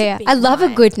nap. It's Yeah, big I love a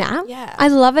night. good nap. Yeah. I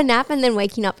love a nap and then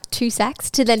waking up to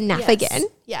sex to then nap Yes. again.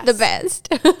 Yes. The best.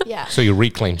 Yeah. So your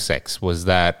reclaimed sex, was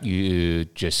that you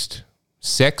just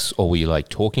sex, or were you like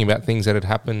talking about things that had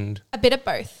happened? A bit of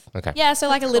both. Okay. Yeah, so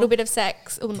like a little bit of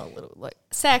sex, or not a little, like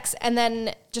sex, and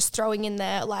then just throwing in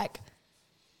there like,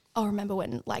 oh, remember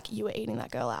when like you were eating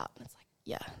that girl out? And it's like,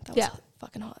 yeah, that was Yeah.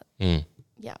 fucking hot. Mm.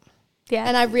 Yeah. Yeah.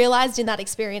 And I realized in that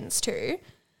experience too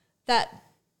that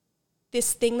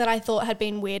this thing that I thought had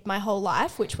been weird my whole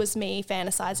life, which was me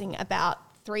fantasizing about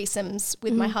threesomes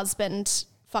with my husband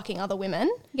fucking other women,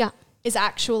 yeah. is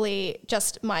actually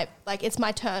just it's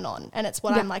my turn on, and it's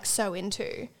what Yeah. I'm like so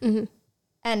into.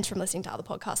 And from listening to other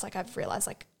podcasts, like I've realized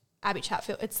like Abby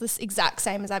Chatfield, it's this exact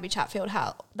same as Abby Chatfield,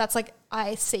 how that's like,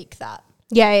 I seek that.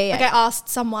 Yeah, yeah, yeah. Like I asked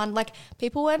someone, like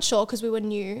people weren't sure because we were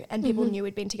new and people knew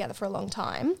we'd been together for a long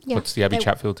time. Yeah. What's the Abby They-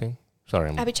 Chatfield thing? Sorry,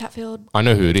 Abby Chatfield, I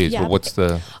know who it is, Yeah. but what's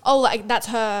the... oh, like that's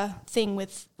her thing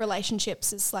with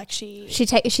relationships, is like she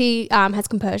She has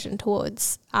compersion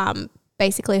towards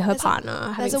basically her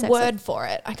partner having there's sex a with. word for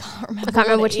it. I can't remember. I can't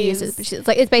remember what it she is. uses, but she's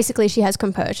like, it's basically she has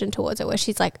compersion towards it, where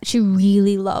she's like, she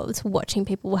really loves watching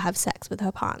people have sex with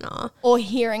her partner Or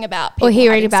hearing about people or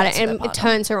hearing having about it, sex with and their it partner.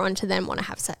 turns her on to then want to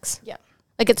have sex. Yeah.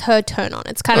 Like it's her turn on.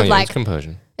 It's kind Oh, of yeah, like it's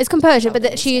compersion. it's compersion, but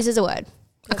Probably she uses a word.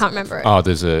 I can't remember it. Oh,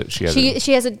 there's a... She has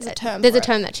She has a term there's for a it.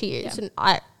 term that she used, Yeah. and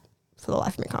I, for the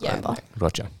life of me, can't Yeah. remember.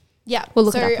 Gotcha. Yeah. We'll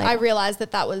look so it up I later. realized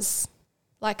that was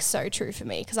like so true for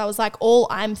me, because I was like, all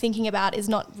I'm thinking about is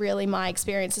not really my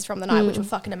experiences from the night, which were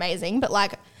fucking amazing, but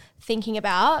like thinking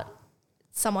about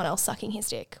someone else sucking his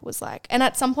dick was like, and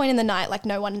at some point in the night, like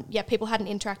people hadn't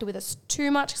interacted with us too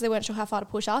much because they weren't sure how far to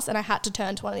push us, and I had to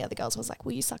turn to one of the other girls and was like,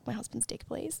 will you suck my husband's dick,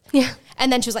 please? Yeah,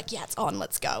 And then she was like, yeah, it's on,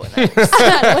 let's go. And then it just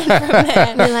kind of went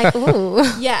from there. you're like,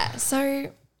 ooh, Yeah,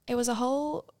 so it was a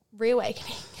whole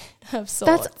reawakening of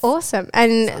sorts. that's awesome.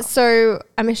 And so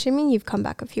I'm assuming you've come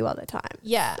back a few other times.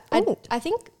 Yeah, Ooh. I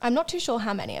think, I'm not too sure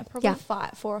how many. Probably Yeah.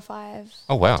 4 or 5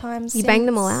 Oh, wow. times. You banged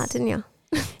them all since. out, didn't you?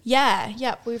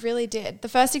 Yeah, we really did. The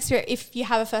first experience, if you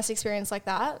have a first experience like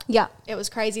that, Yeah. it was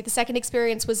crazy. The second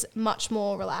experience was much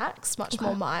more relaxed, much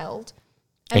more mild.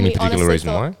 Any we particular honestly reason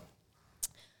thought-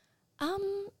 why?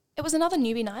 It was another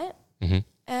newbie night. Mm-hmm.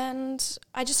 and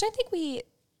I just don't think we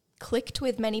clicked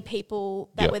with many people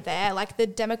that were there. Like the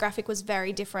demographic was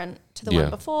very different to the one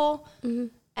before.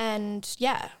 And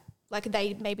like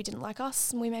they maybe didn't like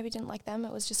us and we maybe didn't like them.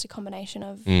 It was just a combination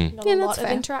of not a lot of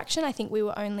interaction. I think we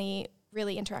were only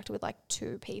really interacted with like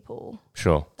 2 people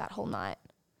that whole night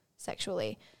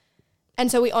sexually. And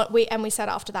so we said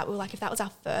after that, we were like, if that was our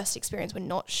first experience, we're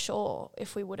not sure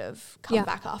if we would have come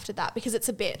back after that, because it's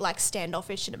a bit like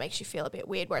standoffish and it makes you feel a bit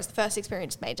weird. Whereas the first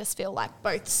experience made us feel like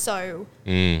both so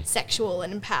sexual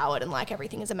and empowered and like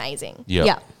everything is amazing.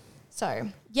 Yeah. So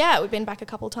we've been back a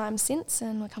couple of times since,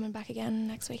 and we're coming back again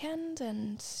next weekend.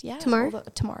 And tomorrow.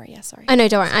 Sorry. I know.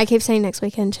 Don't worry. I keep saying next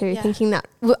weekend too, thinking that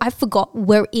I forgot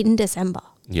we're in December.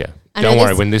 Yeah. Don't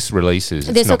worry, when this releases,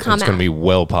 it's going to be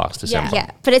well past December.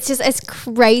 Yeah, but it's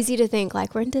crazy to think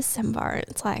like we're in December and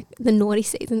it's like the naughty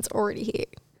season's already here.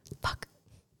 Fuck.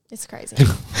 It's crazy.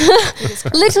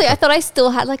 Literally, I thought I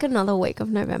still had like another week of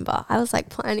November. I was like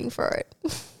planning for it.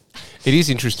 It is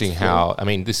interesting how, I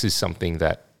mean, this is something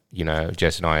that, you know,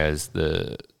 Jess and I as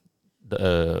the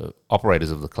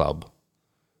operators of the club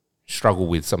struggle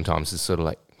with sometimes. Is sort of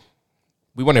like,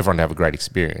 we want everyone to have a great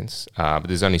experience, but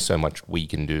there's only so much we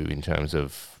can do in terms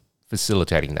of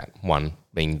facilitating that. One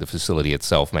being the facility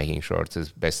itself, making sure it's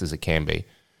as best as it can be.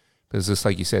 Because just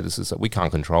like you said, we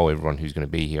can't control everyone who's going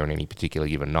to be here on any particular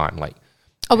given night. Like,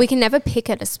 we can never pick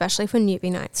it, especially for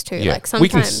newbie nights too. Like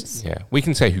sometimes, we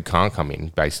can say who can't come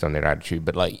in based on their attitude,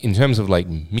 but like in terms of like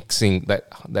mixing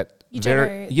that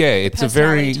it's a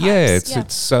very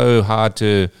it's so hard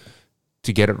to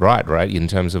get it right in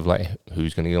terms of like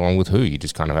who's going to get along with who. You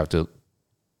just kind of have to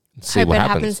see hope what it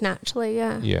happens naturally.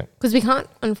 Yeah, because we can't,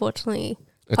 unfortunately,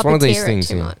 it's one of these puppeteer things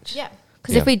it too much. Yeah,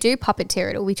 because if we do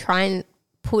puppeteer it, or we try and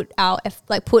put our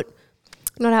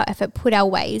put our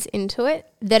ways into it,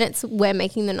 then we're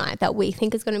making the night that we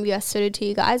think is going to be best suited to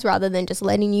you guys, rather than just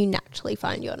letting you naturally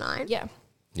find your night. Yeah.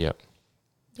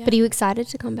 But are you excited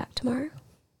to come back tomorrow?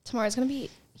 Tomorrow's going to be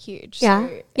huge. Yeah.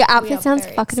 So your outfit sounds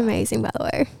fucking amazing, by the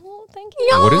way. Oh, thank you.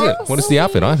 What is it? What is the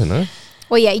outfit? I don't know.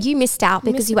 Well, yeah, you missed out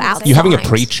because you were outside. You're having a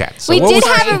pre-chat. So we did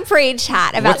have a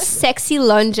pre-chat about sexy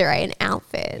lingerie and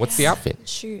outfits. What's the outfit?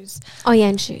 Shoes. Oh, yeah,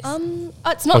 and shoes.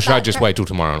 It's not. Or should I just wait till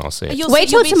tomorrow and I'll see it? Wait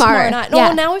till tomorrow night. Yeah.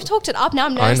 No, now we've talked it up. Now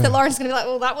I'm nervous that Lauren's going to be like,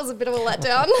 well, that was a bit of a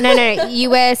letdown. No. You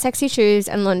wear sexy shoes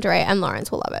and lingerie, and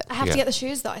Lawrence will love it. I have to get the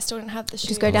shoes, though. I still don't have the shoes.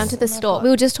 Just go down to the store. We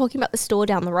were just talking about the store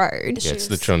down the road. Yeah, it's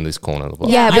literally on this corner of the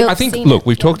block. Yeah, I think, look,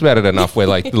 we've talked about it enough where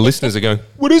like the listeners are going,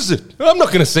 what is it? I'm not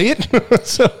going to see it.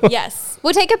 So. Yes.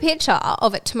 We'll take a picture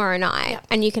of it tomorrow night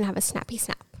and you can have a snappy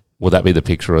snap. Will that be the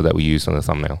picture that we use on the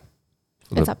thumbnail?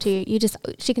 It's up to you.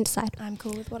 She can decide. I'm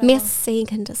cool with whatever. Miss C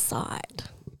can decide.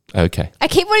 Okay. I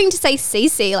keep wanting to say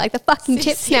CC like the fucking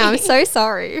chips now. I'm so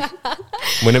sorry.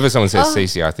 Whenever someone says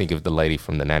Cece, I think of the lady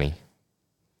from The Nanny.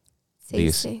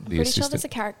 CC. I'm pretty sure there's a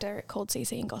character called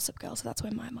Cece in Gossip Girl, so that's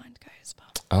where my mind goes.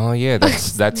 But. Oh, yeah.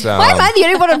 That's why am I the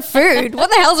only one on food? What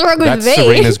the hell's wrong with me? That's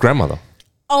Serena's grandmother.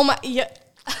 Oh, my... Yeah.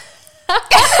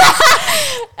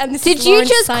 And did you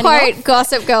just quote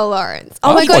Gossip Girl Lawrence?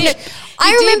 Oh my god!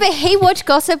 I remember he watched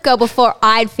Gossip Girl before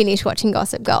I'd finished watching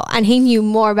Gossip Girl, and he knew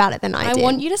more about it than I did. I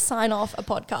want you to sign off a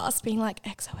podcast being like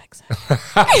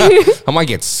XOXO. I might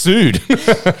get sued.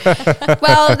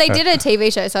 Well, they did a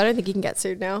TV show, so I don't think you can get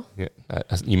sued now. Yeah,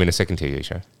 you mean a second TV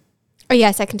show? Oh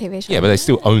yeah, second TV show. Yeah, but they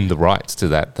still own the rights to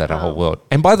that whole world.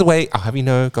 And by the way, I'll have you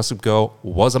know, Gossip Girl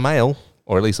was a male,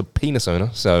 or at least a penis owner.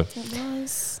 So. It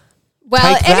was.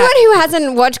 Well, anyone who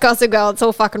hasn't watched Gossip Girl, it's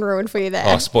all fucking ruined for you there.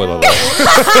 Oh, spoiler alert!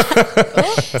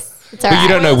 It's all right. You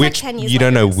don't know which. Like you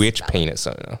don't know which penis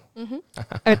owner.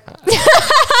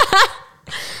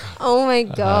 Oh my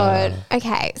god.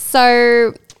 Okay,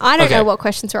 so I don't know what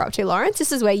questions we're up to, Lawrence.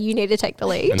 This is where you need to take the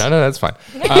lead. No, that's fine.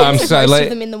 So most of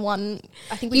them in the one.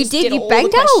 I think you did. You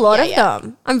banged out a lot of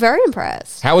them. I'm very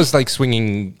impressed. How has like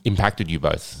swinging impacted you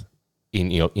both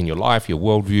in your life, your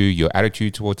worldview, your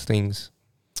attitude towards things?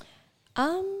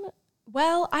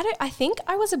 Well, I think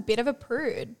I was a bit of a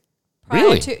prude.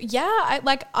 Really? So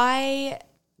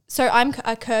I'm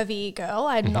a curvy girl.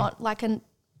 I'm not like a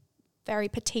very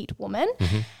petite woman.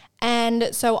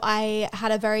 And so I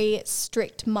had a very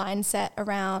strict mindset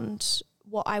around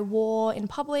what I wore in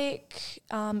public.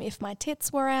 If my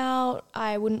tits were out,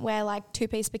 I wouldn't wear like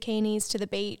 2-piece bikinis to the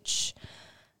beach.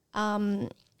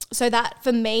 So that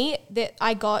for me, that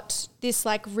I got this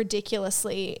like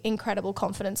ridiculously incredible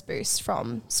confidence boost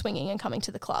from swinging and coming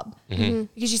to the club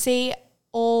because you see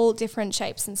all different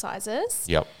shapes and sizes.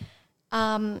 Yep.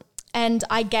 And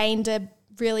I gained a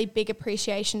really big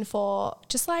appreciation for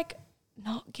just like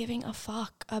not giving a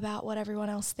fuck about what everyone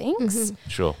else thinks.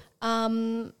 Sure.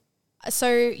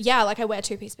 So yeah, like I wear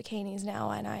 2-piece bikinis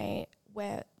now, and I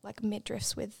wear like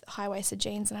midriffs with high-waisted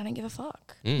jeans, and I don't give a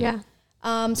fuck. Yeah.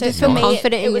 So Just for feel me,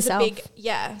 confident it in was yourself. a big,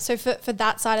 yeah. So for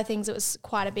that side of things, it was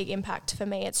quite a big impact for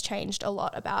me. It's changed a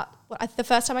lot about the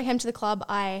first time I came to the club.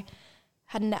 I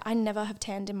never have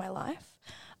tanned in my life.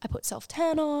 I put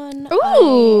self-tan on.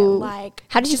 Ooh.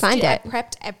 How did you just find I it?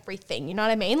 prepped everything. You know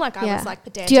what I mean? Like I was like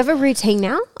pedantic. Do you have a routine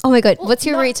now? Oh my God. Well, What's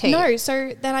your routine? No.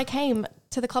 So then I came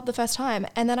to the club the first time,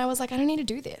 and then I was like, I don't need to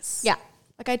do this. Yeah.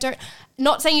 Like I don't.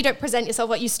 Not saying you don't present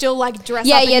yourself, but you still like dress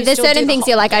Yeah, up. And yeah. you There's still do certain the things whole-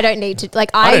 you're like, I don't need to. Like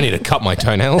I don't need to cut my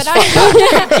toenails. But Fuck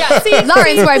that. yeah, see,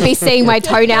 Lawrence won't be seeing my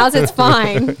toenails. It's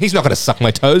fine. He's not going to suck my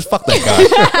toes. Fuck that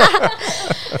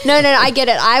guy. No, I get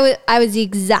it. I was the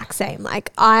exact same.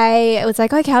 Like I was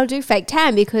like, okay, I'll do fake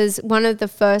tan because one of the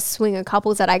first swinger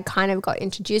couples that I kind of got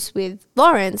introduced with,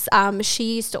 Lawrence,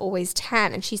 she used to always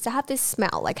tan and she used to have this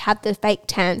smell, like have the fake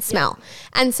tan smell.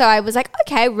 And so I was like,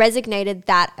 okay, resignated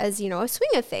that as, you know, a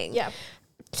swinger thing. Yeah.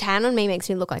 Tan on me makes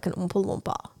me look like an Oompa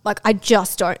Loompa. Like I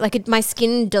just don't, like my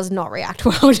skin does not react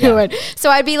well to it. So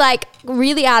I'd be like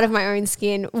really out of my own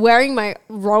skin, wearing my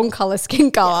wrong color skin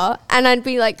color, and I'd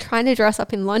be like trying to dress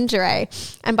up in lingerie.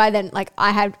 And by then, like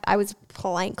I was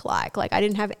plank like I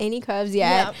didn't have any curves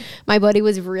yet. Yep. My body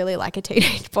was really like a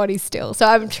teenage body still. So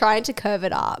I'm trying to curve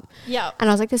it up. Yeah. And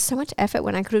I was like, there's so much effort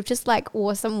when I could have just like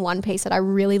wore some one piece that I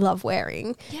really love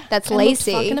wearing. Yeah. That's And looked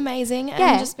lacy. fucking amazing. And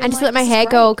Yeah. just, been And just like, let my this is hair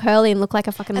great. go all curly and look like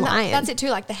a fucking And lion. that's it too.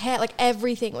 Like the hair, like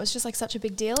everything was just like such a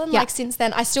big deal. And Yeah. like since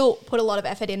then, I still put a lot of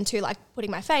effort into like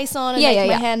putting my face on and Yeah, making yeah,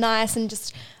 my yeah. hair nice, and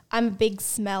just I'm a big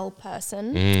smell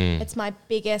person. It's my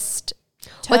biggest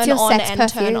turn What's your on sex and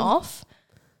perfume? turn off.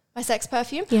 My sex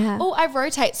perfume. Yeah. Oh, I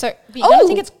rotate. So but you're gonna Oh.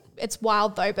 think it's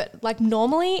wild though, but like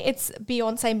normally it's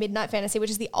Beyonce Midnight Fantasy, which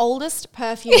is the oldest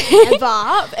perfume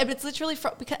ever. But it's literally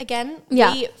because again,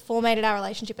 Yeah. we formated our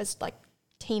relationship as like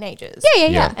teenagers.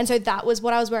 Yeah. And so that was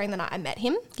what I was wearing the night I met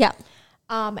him. Yeah.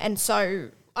 And so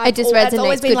It just that's resonates,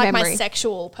 always been good like memory. my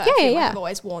sexual perfume. Yeah, Like, yeah. I've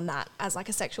always worn that as like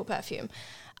a sexual perfume.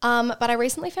 But I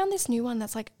recently found this new one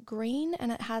that's like green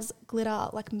and it has glitter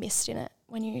like mist in it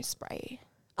when you spray.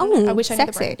 Oh, I wish I knew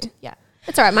the sexy. brand. Yeah.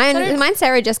 It's all right. So I Mine's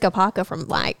Sarah Jessica Parker from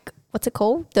like, what's it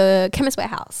called? The Chemist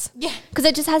Warehouse. Yeah. Because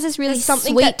it just has this really There's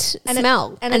something sweet that- and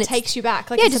smell. and it it's- takes you back.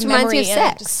 Like yeah, it it's just a reminds me of memory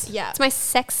and it sex. just- yeah. It's my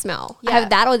sex smell. I Yeah. have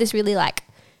that or this really like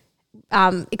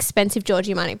expensive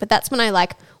Georgie money. But that's when I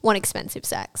like want expensive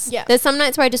sex. Yeah. There's some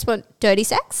nights where I just want dirty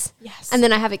sex. Yes. And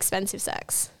then I have expensive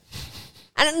sex.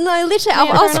 And no, literally,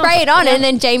 Yeah, I'll fair spray enough. it on, Yeah. and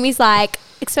then Jamie's like,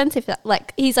 expensive.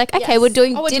 Like, he's like, okay, Yes. we're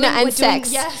doing Oh, we're dinner doing- and we're doing-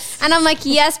 sex. yes. And I'm like,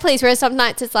 yes, please. Whereas some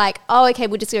nights it's like, oh, okay,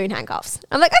 we'll just go in handcuffs.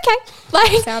 I'm like, okay,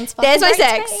 like, Sounds there's my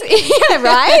fucking sex. great Yeah,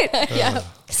 right? yeah.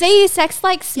 See, sex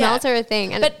like smells Yeah. are a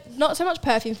thing. And But not so much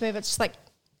perfume for me, but just like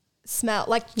smell.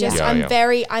 Like just Yeah.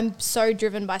 Yeah. I'm so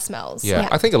driven by smells. Yeah, Yeah.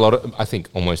 I think I think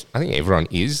everyone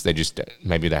is. They just,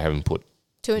 maybe they haven't put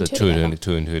two and the two two together. and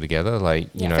two and two together. Like,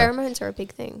 you know, Pheromones are a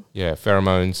big thing. yeah,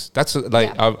 pheromones. That's like,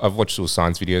 Yeah. I've watched all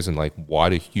science videos and like, why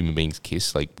do human beings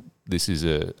kiss? Like, this is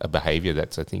a behavior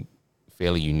that's, I think,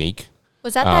 fairly unique.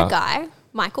 Was that that guy,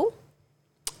 Michael?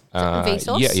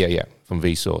 Vsauce? Yeah, from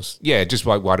Vsauce. Yeah, just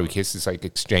like, why do we kiss? It's like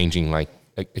exchanging like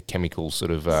a chemical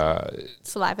sort of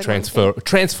Saliva.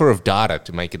 transfer of data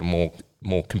to make it more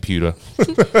computer.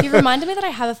 You reminded me that I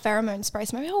have a pheromone spray,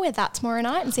 so maybe I'll wear that tomorrow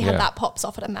night and see how Yeah. that pops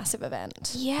off at a massive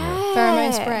event. Yeah.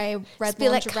 Pheromone spray, red Just be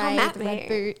like, lingerie, come at the red me.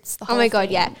 boots. The Oh whole my God,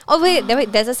 thing. yeah. Oh,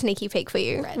 wait, there's a sneaky peek for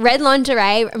you. Red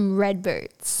lingerie and red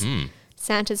boots.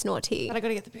 Santa's naughty. But I got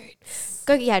to get the boots.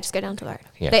 Just go down to the road.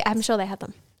 Yeah. I'm sure they have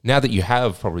them. Now that you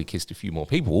have probably kissed a few more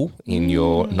people in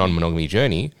your non-monogamy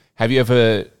journey, have you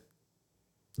ever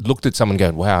looked at someone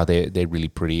going, wow, they're really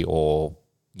pretty, or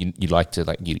you like to,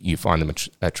 like, you find them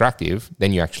attractive,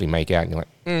 then you actually make out and you're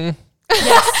like,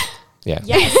 Yes. yeah.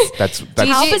 Yes. That's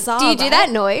How do bizarre, you do right? that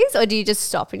noise or do you just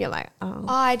stop and you're like, oh.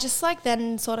 I just like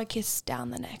then sort of kiss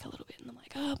down the neck a little bit and I'm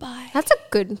like, oh, bye. That's a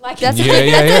good, Like- that's, yeah.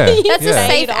 that's Yeah. a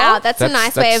safe out. That's a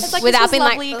nice way of, It's like, without this was being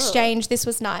lovely like, ugh. exchange. This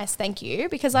was nice. Thank you.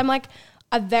 Because I'm like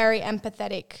a very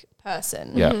empathetic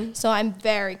person. Yeah. So I'm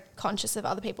very conscious of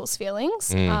other people's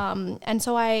feelings. And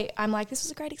so I'm like, this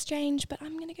was a great exchange, but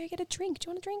I'm going to go get a drink. Do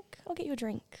you want a drink? I'll get you a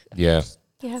drink. Yeah.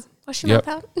 Yeah. Wash your Yep.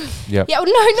 mouth out. Yeah. Yeah, well,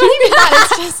 no, not even that.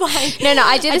 It's just like No,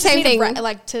 I do the just same need thing.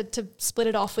 like to split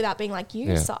it off without being like, you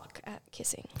Yeah. suck at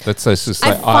kissing. That's just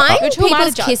I like, find who am I to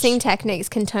people's judge? kissing techniques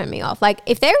can turn me off. Like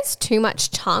if there is too much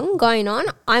tongue going on,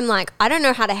 I'm like, I don't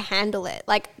know how to handle it.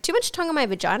 Like too much tongue in my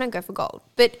vagina, I go for gold.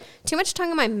 But too much tongue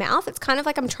in my mouth, it's kind of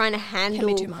like I'm trying to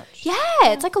handle. too much. Yeah,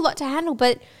 it's like a lot to handle.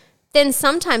 But then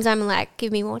sometimes I'm like,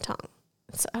 give me more tongue.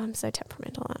 I'm so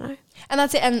temperamental, aren't I? And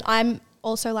that's it. And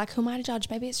also like, who am I to judge?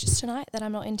 Maybe it's just tonight that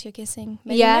I'm not into your kissing.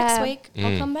 Maybe Yeah. next week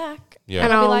I'll come back. Yeah.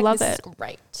 And I'll be I'll like, love this it. is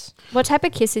great. What type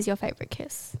of kiss is your favorite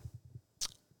kiss?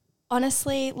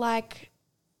 Honestly, like,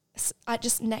 I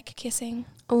just neck kissing.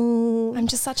 Oh, I'm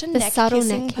just such a the neck subtle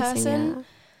kissing neck kissing. person.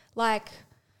 Like,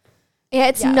 Yeah,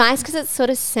 it's Yeah. nice because it's sort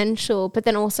of sensual, but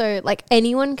then also like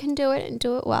anyone can do it and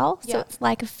do it well. So Yeah. it's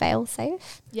like a fail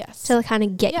safe yes. to kind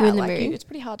of get you in the like mood. it's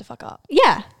pretty hard to fuck up.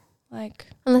 Yeah, Like,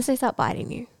 unless they start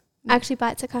biting you. Actually,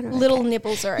 bites are kind of little okay.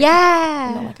 nibbles are okay.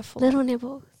 Yeah, Not like a full little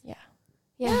nibbles. Yeah.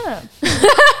 Yeah. Yeah.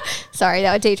 Sorry,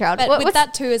 that was detailed. But with what's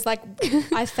that too is like,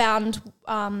 I found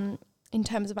in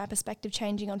terms of my perspective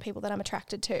changing on people that I'm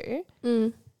attracted to,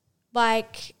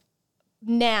 like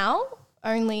now,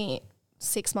 only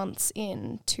 6 months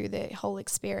into the whole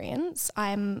experience,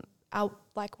 I'm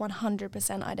like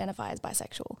 100% identify as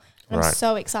bisexual. And Right. I'm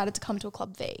so excited to come to a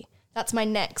Club V. That's my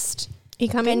next. you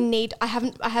I coming? need. I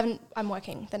haven't. I'm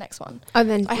working the next one. Oh,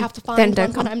 then I have to then find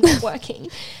don't one when come. I'm not working.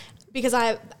 Because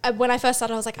I when I first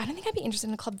started, I was like, I don't think I'd be interested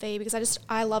in a Club V because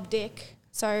I love dick.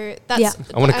 So that's Yeah.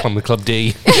 I want to come to Club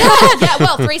D. yeah,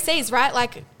 well, 3 C's, right?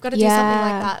 Like, got to do something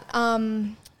Yeah. like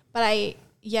that. But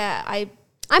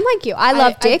I'm like you. I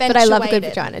love I dick, but I love a good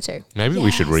eventuated. vagina too. Maybe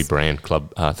we should Yes. rebrand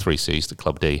Club 3Cs to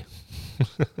Club D.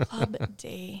 Club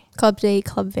D. Club D,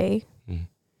 Club V.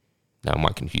 That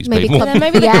might confuse Maybe people. But then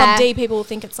maybe the Yeah. Club D people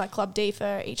think it's like Club D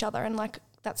for each other, and like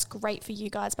that's great for you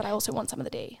guys. But I also want some of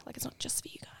the D. Like, it's not just for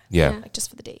you guys. Yeah. Like, just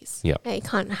for the D's. Yeah. Yeah, you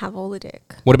can't have all the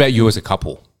dick. What about you as a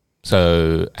couple?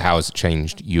 So how has it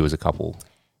changed you as a couple?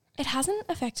 It hasn't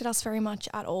affected us very much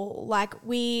at all. Like,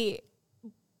 we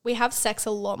have sex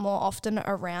a lot more often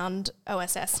around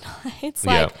OSS nights.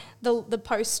 Yeah. Like the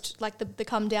post, like the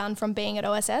come down from being at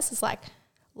OSS is like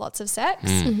lots of sex.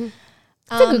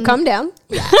 It's a good come down.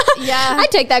 Yeah. I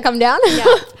take that come down.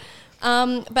 yeah.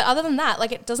 But other than that,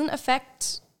 like, it doesn't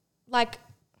affect, like,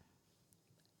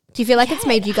 Do you feel like it's Yeah,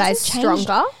 made it you guys hasn't changed.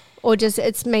 stronger, or just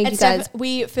it's made you guys?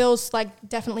 we feel like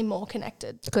definitely more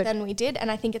connected Good. than we did. And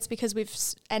I think it's because we've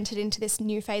entered into this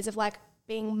new phase of like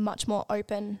being much more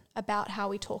open about how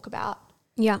we talk about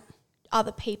Yeah,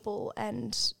 other people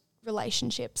and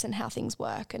relationships and how things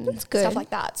work and good. stuff like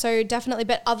that. So definitely,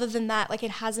 but other than that, like,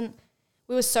 it hasn't,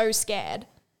 we were so scared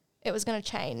it was going to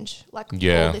change, like,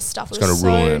 Yeah, all this stuff. it's We were gonna so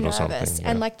ruin it or nervous. something,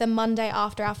 yeah. And like the Monday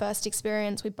after our first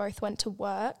experience, we both went to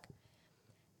work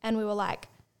and we were like,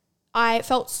 I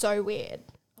felt so weird.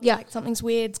 I was Yeah. like, something's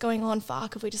weird's going on.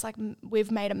 Fuck, if we just like,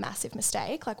 we've made a massive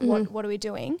mistake. Like, Mm-hmm. what are we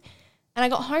doing? And I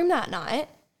got home that night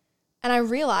and I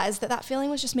realized that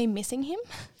feeling was just me missing him.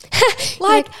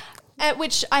 like,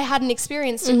 which I hadn't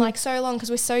experienced in like so long, because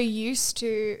we're so used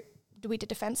to, we did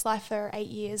Defence Life for 8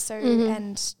 years. So,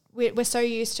 and we're so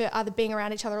used to either being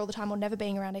around each other all the time or never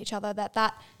being around each other,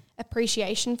 that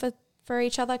appreciation for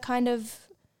each other kind of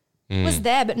was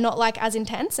there, but not like as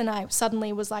intense. And I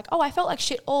suddenly was like, oh, I felt like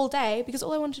shit all day because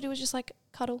all I wanted to do was just like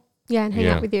cuddle. yeah, and hang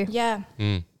Yeah. out with you. Yeah.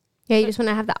 Mm. Yeah, you just want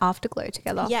to have the afterglow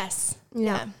together. Yes. Yeah.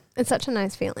 Yeah. It's such a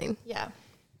nice feeling. Yeah.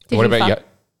 Did What you about fuck? you?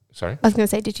 Sorry? I was going to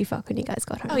say, did you fuck when you guys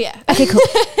got home? Oh yeah. Okay, cool.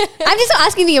 I'm just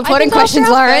asking the important I think questions,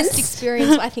 after our Lawrence. First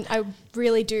experience, I think I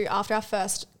really do. After our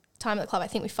first time at the club, I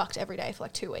think we fucked every day for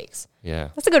like 2 weeks. Yeah.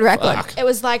 That's a good record. Fuck. It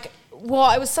was like,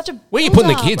 wow, it was such a. Where are you putting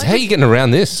the build-up. kids? Like, How are you getting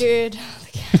around this? dude?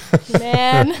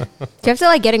 Man, Do you have to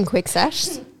like get in quick sesh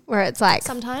where it's like,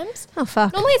 sometimes. oh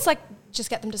fuck? Normally, it's like just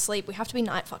get them to sleep. We have to be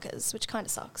night fuckers, which kind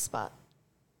of sucks, but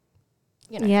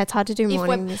you know. Yeah, it's hard to do if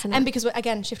morning, we're, isn't and it? because we're,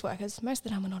 again, shift workers, most of the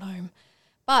time we're not home.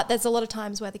 But there's a lot of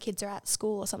times where the kids are at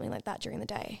school or something like that during the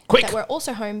day. Quick. That we're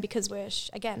also home because we're,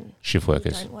 again, Shift we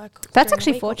workers. don't work. That's during the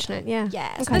actually week all the fortunate, time. yeah.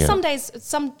 Yeah. So Okay. there's Yeah.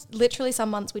 some days, literally some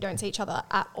months we don't see each other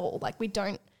at all. Like, we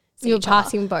don't see You're each other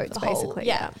passing for boats, the whole- basically.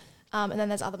 Yeah. And then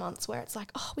there's other months where it's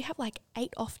like, oh, we have like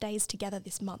 8 off days together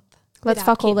this month. Let's with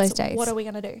our fuck all kids. those days. What are we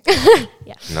going to do?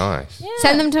 Yeah. Nice. Yeah.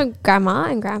 Send them to grandma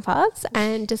and grandpa's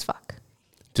and just fuck.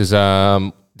 Does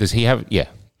he have? Yeah.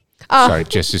 Oh. Sorry,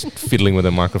 just fiddling with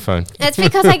a microphone. It's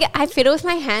because I fiddle with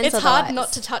my hands. It's hard otherwise.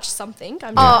 not to touch something.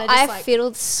 I'm Oh, trying to just I've like,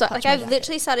 fiddled so touch like my I've jacket.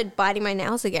 literally started biting my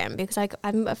nails again because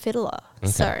I'm a fiddler.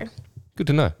 So, Good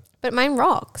to know. but mine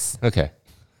rocks. Okay.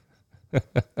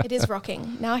 it is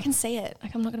rocking. Now I can see it.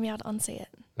 Like, I'm not going to be able to unsee it.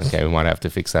 Okay, we might have to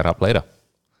fix that up later.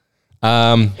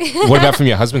 What about from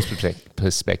your husband's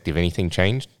perspective? Anything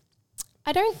changed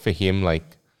I don't for him?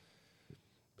 Like,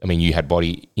 I mean, you had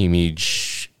body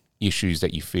image issues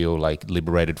that you feel like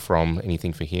liberated from.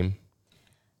 Anything for him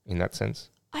in that sense?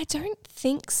 I don't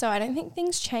think so. I don't think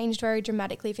things changed very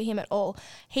dramatically for him at all.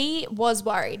 He was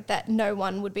worried that no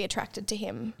one would be attracted to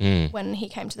him when he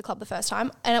came to the club the first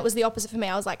time. And it was the opposite for me.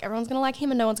 I was like, everyone's going to like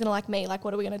him and no one's going to like me. Like,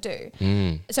 what are we going to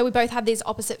do? So we both had these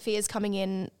opposite fears coming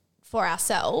in for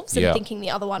ourselves and thinking the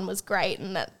other one was great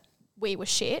and that we were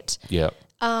shit. Yeah.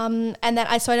 And then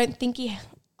I don't think he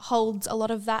holds a lot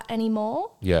of that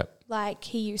anymore. Yeah. Like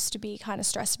he used to be kind of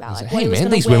stressed about like, Hey what he was man,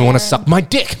 gonna these women want to wear suck my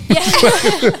dick.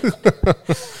 Yeah.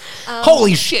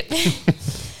 Holy shit.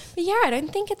 But yeah, I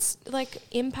don't think it's like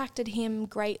impacted him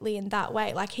greatly in that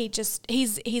way. Like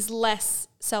he's less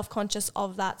self-conscious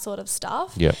of that sort of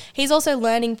stuff. Yeah. He's also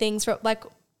learning things from like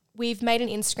we've made an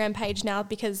Instagram page now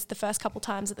because the first couple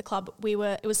times at the club it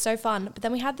was so fun, but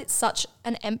then we had such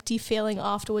an empty feeling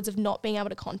afterwards of not being able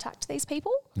to contact these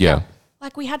people. Yeah.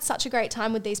 Like we had such a great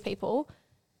time with these people.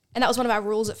 And that was one of our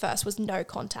rules at first was no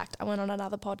contact. I went on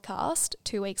another podcast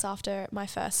 2 weeks after my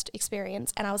first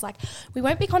experience and I was like, we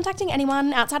won't be contacting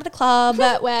anyone outside of the club.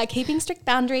 We're keeping strict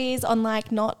boundaries on like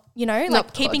not, you know, like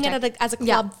Not keeping contact. it as a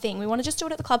club thing. We want to just do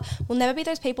it at the club. We'll never be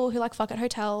those people who like fuck at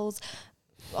hotels.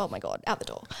 Oh my God, out the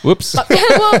door. Whoops. But,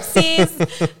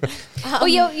 whoopsies. Well,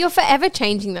 you're forever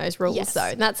changing those rules, Yes. though.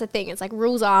 And that's the thing. It's like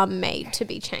rules are made to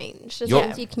be changed as Your-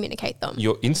 long as you communicate them.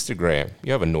 Your Instagram,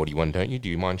 you have a naughty one, don't you? Do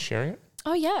you mind sharing it?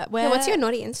 Oh yeah. Yeah, what's your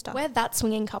naughty Insta? We're that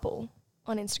swinging couple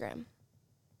on Instagram.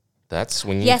 That's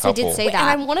swinging Yes, couple. I did see And that.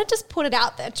 I want to just put it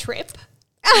out there, Trip,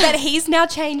 that he's now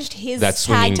changed his That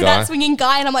swinging tag to guy? that swinging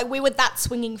guy. And I'm like, we were that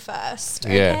swinging first.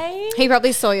 Yeah. Okay. He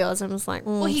probably saw yours and was like,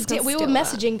 Well, he did. We were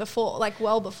messaging before, like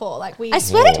well before. Like we. I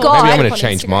swear to Whoa. God. Maybe I'm going On to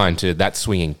change Instagram. mine to that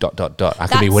swinging ... I can be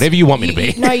That's- whatever you want me to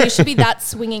be. No, you should be that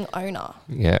swinging owner.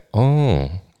 Yeah.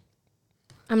 Oh.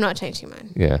 I'm not changing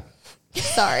mine. Yeah.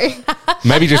 Sorry.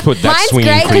 Maybe just put that Mine's swinging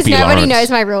great because creepy nobody Lawrence.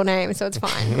 knows my real name, so it's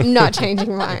fine. I'm not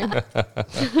changing mine.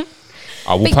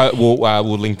 We'll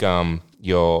link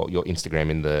your Instagram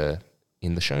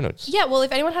in the show notes. Yeah, well,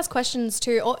 if anyone has questions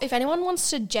too, or if anyone wants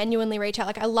to genuinely reach out,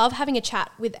 like I love having a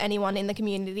chat with anyone in the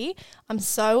community. I'm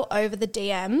so over the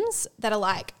DMs that are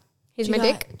like, Here's "Do my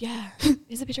you dick." guys- Yeah,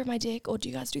 here's a picture of my dick. Or do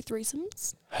you guys do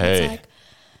threesomes? Hey. It's like,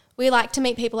 we like to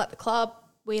meet people at the club.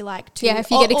 We like to Yeah, if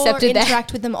you get accepted or there.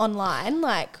 interact with them online,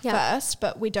 like Yeah. first,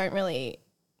 but we're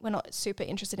not super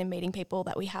interested in meeting people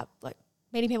that we have, like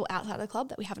meeting people outside of the club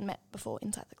that we haven't met before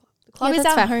inside the club. The club Yeah, is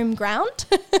that's our fair. home ground.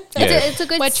 Yeah. It's a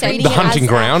good We're setting. treating The it hunting as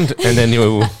ground, and then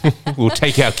we'll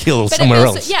take our kill But somewhere it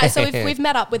also, else. Yeah, so we've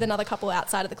met up with another couple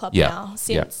outside of the club Yeah, now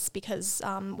since because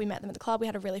we met them at the club. We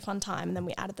had a really fun time, and then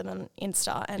we added them on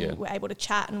Insta, and we're able to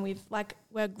chat, and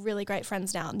we're really great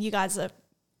friends now. And you guys are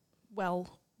well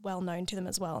known to them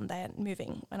as well, and they're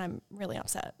moving, and I'm really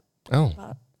upset. Oh,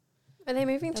 But Are they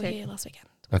moving they were to? here last weekend.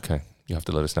 okay. You have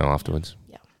to let us know afterwards.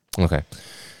 Yeah. Okay.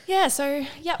 Yeah. So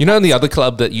yeah. You know the other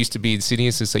club that used to be in Sydney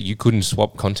is just like you couldn't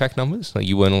swap contact numbers, like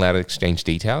you weren't allowed to exchange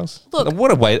details. Look-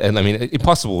 what a way! And I mean,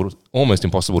 almost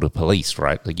impossible to police,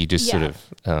 right? Like you just sort Yeah. of.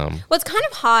 Well, it's kind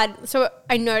of hard. So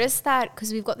I noticed that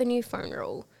because we've got the new phone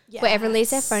rule where everyone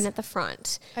leaves their Yes. phone at the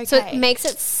front. So it Okay. makes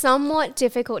it somewhat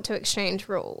difficult to exchange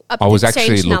I was actually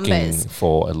exchange looking numbers.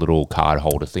 for a little card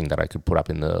holder thing that I could put up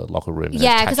in the locker room. and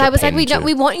Yeah, attach because a I was like, pen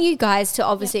we to. want you guys to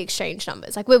obviously exchange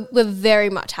numbers. Like we're very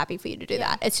much happy for you to do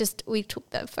that. It's just we took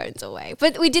the phones away,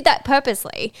 but we did that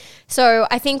purposely. So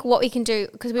I think what we can do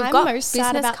because we've I'm got most business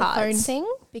sad about cards. the phone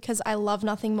thing because I love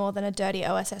nothing more than a dirty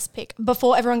OSS pic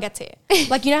before everyone gets here.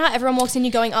 Like, you know how everyone walks in,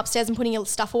 you're going upstairs and putting your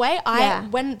stuff away? Yeah.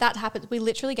 When that happens, we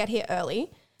literally get here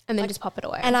early And then just pop it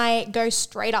away. and I go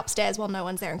straight upstairs while no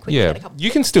one's there and quickly get a Yeah, couple.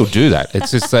 you can still do that. It's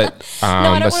just that No, I don't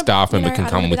a wanna- staff member I can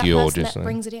don't come wanna be with that you or person just. that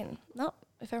brings it in. No,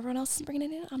 if everyone else is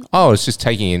bringing it in, I'm not. Oh, it's just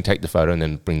take the photo and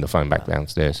then bring the phone back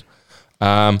downstairs.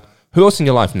 Who else in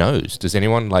your life knows? Does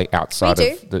anyone like outside We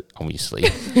of the obviously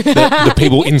the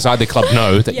people inside the club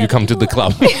know that Yeah, you come to the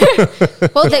club?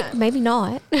 well, maybe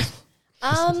not.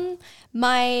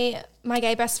 My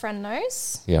gay best friend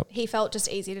knows. Yep. He felt just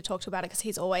easy to talk to about it because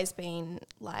he's always been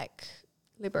like,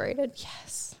 Liberated.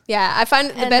 yes. Yeah, I find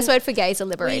the And best word for gay is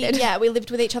liberated. We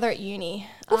lived with each other at uni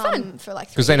for like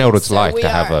 3 'Cause they know what years. it's like to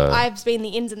have a- I've been the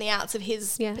ins and the outs of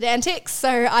his Yeah. pedantics,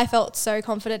 so I felt so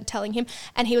confident telling him.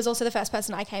 And he was also the first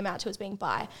person I came out to as being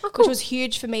bi, cool. which was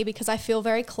huge for me because I feel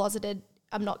very closeted.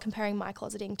 I'm not comparing my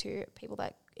closeting to people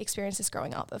that experienced this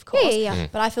growing up, of course. Yeah.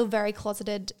 But I feel very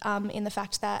closeted in the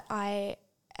fact that I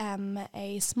am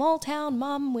a small town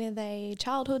mum with a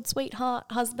childhood sweetheart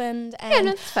husband, and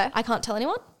no, that's fair. I can't tell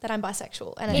anyone that I'm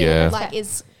bisexual, and Yeah. it like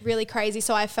is really crazy.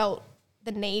 So I felt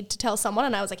the need to tell someone,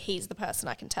 and I was like, he's the person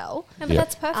I can tell. No, but Yeah.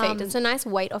 that's perfect. It's a nice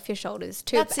weight off your shoulders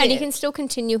too. That's and you it. can still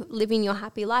continue living your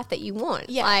happy life that you want.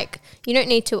 Yeah. Like you don't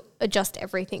need to adjust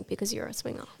everything because you're a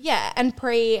swinger. Yeah, and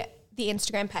pre the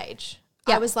Instagram page,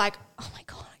 Yeah. I was like, oh my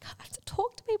God, I have to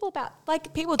talk to people about,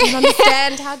 like, people don't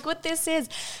understand how good this is.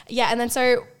 Yeah, and then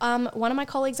so one of my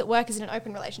colleagues at work is in an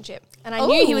open relationship, and I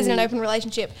knew he was in an Ooh. open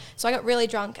relationship, so I got really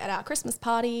drunk at our Christmas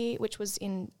party, which was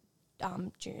in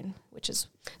June, which is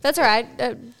That's all right.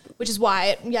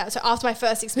 why, so after my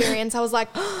first experience, I was like,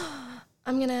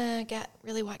 I'm going to get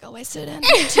really white girl wasted and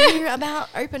talk to you about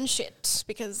open shit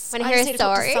because Wanna I hear just a need to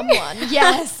talk to story? someone.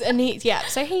 Yes. And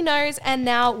so he knows. And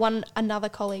now another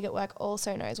colleague at work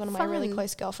also knows, one of my really Fun.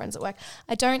 close girlfriends at work.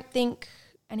 I don't think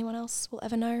anyone else will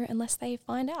ever know unless they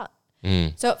find out.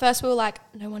 So at first we were like,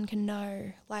 no one can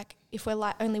know. Like if we're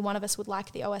like, only one of us would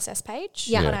like the OSS page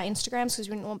Yeah. on our Instagrams because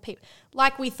we didn't want people,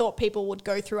 like we thought people would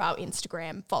go through our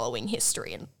Instagram following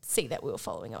history and see that we were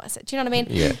following OSS. Do you know what I mean?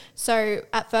 Yeah. So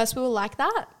at first we were like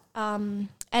that. And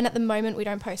at the moment we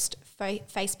don't post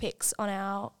face pics on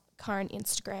our current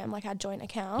Instagram, like our joint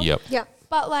account. Yep. Yeah.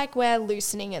 But like we're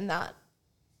loosening in that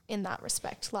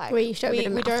respect. Like Where you show a bit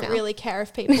of we mouth don't now. really care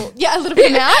if people, a little bit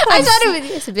of mouth. I thought it was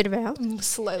just a bit of a I'm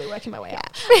slowly working my way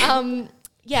out. And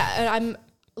I'm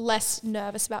less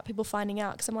nervous about people finding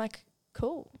out because I'm like,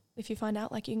 cool. If you find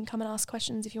out, like you can come and ask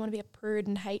questions if you want to be a prude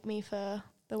and hate me for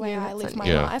the way Yeah, I that's live fine. my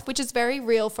Yeah. life, which is very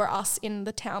real for us in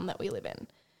the town that we live in.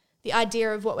 The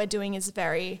idea of what we're doing is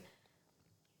very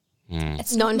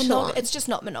it's not Nonchalant. it's just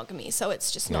not monogamy, so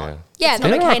it's just not. Yeah, it's not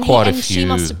there okay. are And, quite a she few-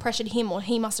 must have pressured him, or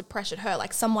he must have pressured her.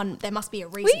 Like there must be a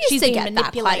reason. We used She's to being get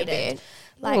that quite a manipulated.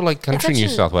 bit. Like country it's New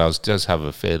such South Wales does have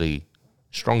a fairly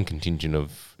strong contingent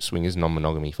of swingers,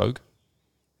 non-monogamy folk.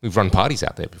 We've run parties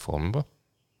out there before, remember?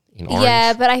 In Orange.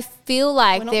 Yeah, but I feel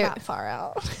like We're not they're that far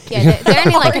out. they're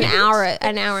only like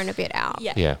an hour and a bit out.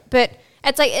 Yeah. Yeah. But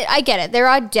it's like, I get it. There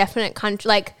are definite country,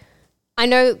 like, I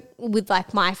know with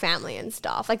like my family and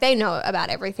stuff, like they know about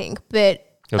everything, but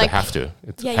No, like, they have to.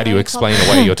 It's, Yeah, how do you you own explain club.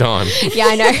 away your time? yeah,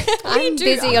 I know. do I'm you do?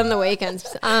 busy on the weekends.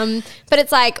 But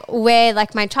it's like where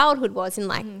like my childhood was in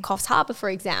like Coffs Harbour, for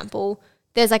example,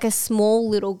 there's like a small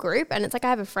little group and it's like I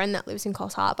have a friend that lives in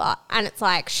Coffs Harbour and it's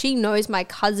like she knows my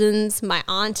cousins, my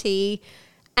auntie,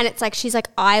 and it's like she's like,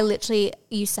 I literally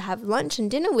used to have lunch and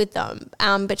dinner with them.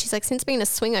 But she's like, since being a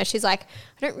swinger, she's like,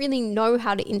 I don't really know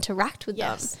how to interact with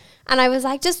Yes. them. And I was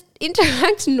like, just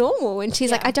interact normal. And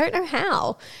she's like, Yeah. I don't know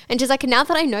how. And she's like, now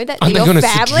that I know that Are they're they your going to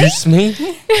family, seduce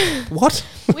me? What?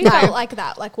 We No. felt like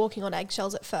that, like walking on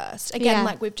eggshells at first. Again, Yeah.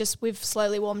 like we've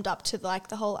slowly warmed up to like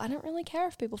the whole, I don't really care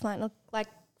if people find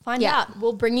Yeah. out.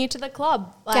 We'll bring you to the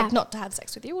club. Like Yeah. not to have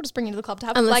sex with you, we'll just bring you to the club to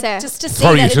have Unless they're- like just to see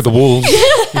Throw that you to it's- the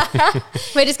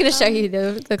wolves. we're just going to show you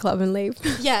the club and leave.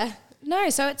 Yeah. No,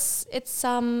 so it's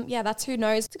that's who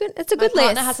knows. It's a My good list.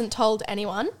 partner hasn't told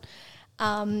anyone.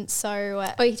 So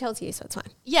Oh, he tells you, so it's fine.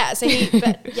 yeah, so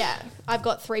I've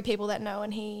got 3 people that know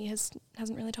and he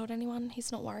hasn't really told anyone.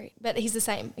 He's not worried. But he's the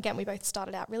same. Again, we both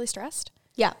started out really stressed.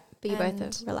 Yeah, but you both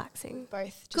And- are relaxing.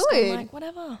 Both just going Good. like,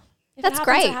 whatever. If That's it happens,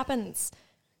 great. it happens.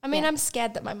 I mean, Yeah. I'm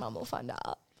scared that my mum will find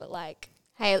out, but like,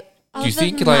 Hey, Do you other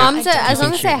think than like that, Mums I are- don't- as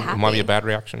long as they're it might be happy. a bad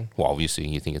reaction? Well, obviously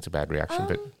you think it's a bad reaction,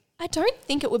 but I don't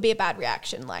think it would be a bad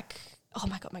reaction. Like, oh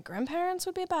my god, my grandparents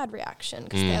would be a bad reaction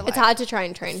because they're like, it's hard to try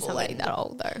and train somebody full-in. that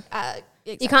old, though.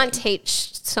 You exactly. can't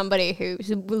teach somebody who's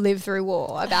lived through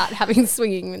war about having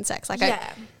swinging and sex. Like,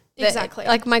 Yeah, the- exactly.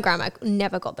 Like my grandma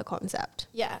never got the concept.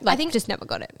 Yeah, like I think just never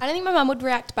got it. I don't think my mum would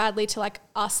react badly to like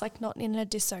us, like not in a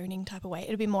disowning type of way.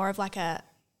 It'd be more of like a,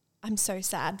 I'm so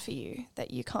sad for you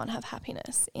that you can't have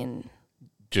happiness in.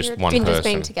 just You're- one In just person.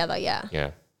 being together, yeah.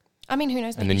 Yeah. I mean, who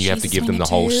knows? And then maybe you have to she's give them the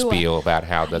swinging whole too. spiel about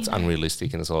how that's know.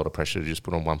 unrealistic and there's a lot of pressure to just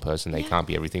put on one person. They can't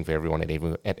be everything for everyone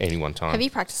at any one time. Have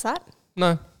you practiced that?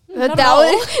 No. Not at That all.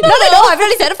 was- not at all. I've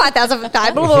only said it 5,000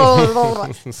 times. Blah, blah, blah, blah,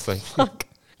 blah. It's like,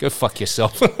 go fuck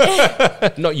yourself.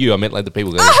 Not you. I meant like the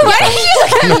people going. Why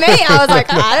did you look at me? I was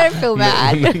like, I don't feel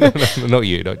bad. Not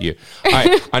you. Not you. All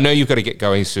right, I know you've got to get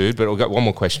going soon, but I've got one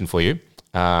more question for you.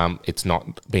 It's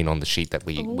not been on the sheet that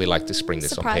we like to spring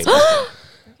this surprise. on people.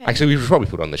 Actually, we should probably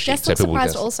put it on the sheet Jess so looks people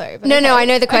surprised just. also. But No, okay. I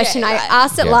know the question. Okay, I right.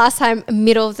 asked it Yeah. last time,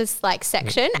 middle of this like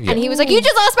section, Yeah. and he was like, "You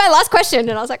just asked my last question,"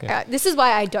 and I was like, "This is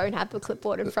why I don't have the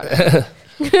clipboard in front of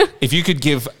me." If you could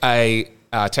give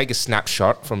take a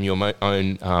snapshot from your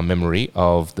own memory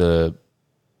of the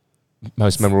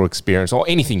most memorable experience or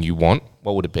anything you want,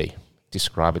 what would it be?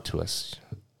 Describe it to us.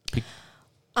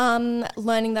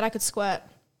 Learning that I could squirt.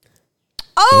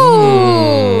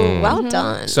 Oh, well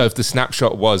done. So if the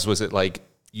snapshot was it like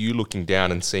you looking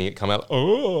down and seeing it come out?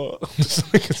 Oh,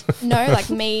 No, like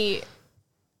me,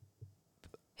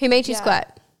 Who made you Yeah. squirt?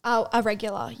 a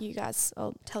regular. You guys,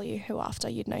 I'll tell you who after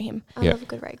you'd know him. I Yeah. love a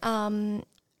good rake.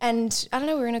 And I don't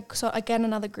know, we were in again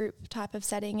another group type of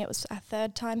setting. It was our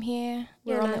 3rd time here.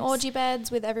 We Yeah, were on the nice. orgy beds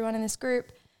with everyone in this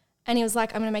group. And he was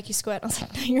like, I'm going to make you squirt. I was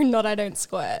like, no, you're not. I don't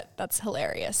squirt. That's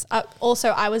hilarious. I was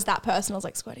that person. I was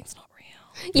like, squirting's not real.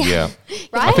 Yeah.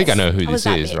 Right? I think I know who What was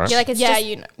this that is, bitch? right? You're like, it's Yeah, just,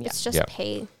 you know. Yeah. it's just Yeah.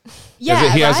 pee.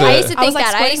 Yeah, he has right? a- I used to I was think like,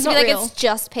 that. I used to be like, squirting's it's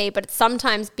just pee, but it's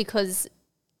sometimes because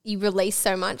you release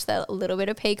so much that a little bit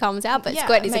of pee comes out, but Yeah,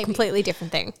 squirt is a maybe. completely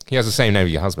different thing. He has the same name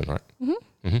as your husband, right?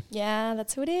 Yeah,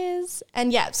 that's who it is.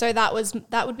 And yeah, so that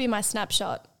would be my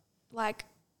snapshot, like,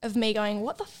 of me going,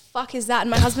 what the fuck is that? And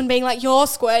my husband being like, you're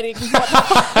squirting. What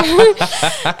the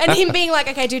fuck? And him being like,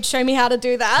 okay, dude, show me how to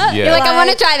do that. Yeah. You're like, I want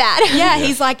to try that. Yeah,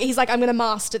 he's like, I'm going to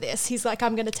master this. He's like,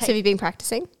 I'm going to So have take. you been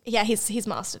practicing? Yeah, he's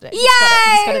mastered it. Yay!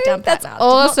 He's got it down pat That's now. It did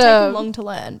not take awesome. him long to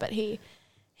learn, but he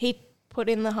put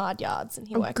in the hard yards and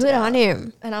he worked Good it out. on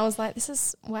him. And I was like, this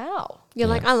is wow. You're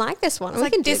like, I like this one. It's We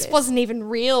like can do this wasn't even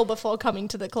real before coming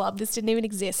to the club. This didn't even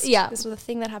exist. Yeah. This was a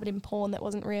thing that happened in porn that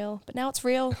wasn't real, but now it's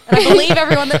real. And I believe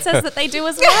everyone that says that they do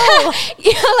as well.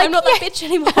 You're like, I'm not that bitch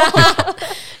anymore.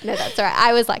 no, that's all right.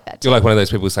 I was like that too. You're like one of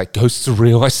those people who's like, ghosts are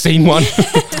real. I seen one.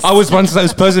 I was once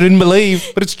those person who didn't believe,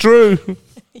 but it's true.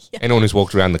 Anyone who's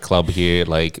walked around the club here,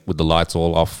 like with the lights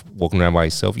all off, walking around by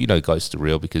yourself, you know ghosts are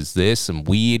real because there's some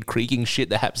weird creaking shit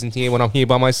that happens in here when I'm here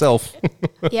by myself.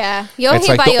 Yeah. You're It's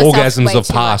here like by the yourself orgasms way of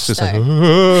too past, much, just like,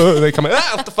 though. they come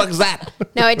out, what the fuck is that?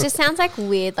 No, it just sounds like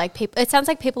weird. Like people, it sounds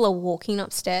like people are walking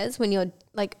upstairs when you're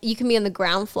like, you can be on the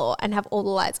ground floor and have all the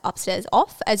lights upstairs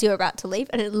off as you're about to leave,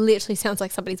 and it literally sounds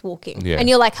like somebody's walking. Yeah. And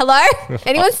you're like, hello,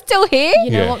 anyone still here?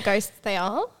 You know Yeah. what ghosts they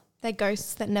are? They're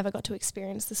ghosts that never got to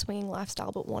experience the swinging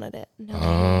lifestyle but wanted it.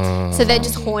 No, So they're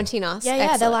just haunting us. yeah, they're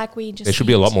Excellent. like, we just. There should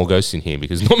be a lot more ghosts in here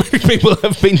because not many people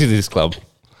have been to this club.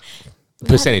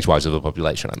 Percentage-wise of the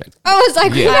population, I meant. I was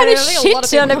like, we Yeah. had a Really, a lot shit of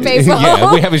ton of people. people.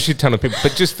 Yeah, we have a shit ton of people,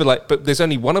 but just for like, but there's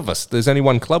only one of us. There's only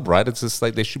one club, right? It's just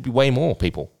like there should be way more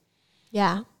people.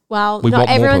 Yeah. Well, We not want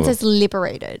more everyone's people. as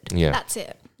liberated. Yeah. That's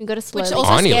it. You've got to slowly. Which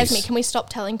also I nearly scares me. s- Can we stop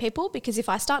telling people? Because if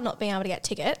I start not being able to get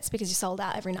tickets because you're sold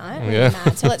out every night, I'm Yeah. really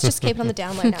mad. So let's just keep it on the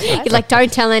down low now, guys. You're like,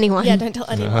 don't tell anyone. yeah, don't tell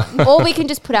anyone. Or we can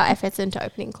just put our efforts into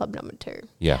opening club number 2.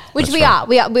 Yeah. Which that's we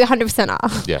right. are. We 100% are.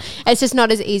 Yeah. It's just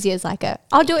not as easy as like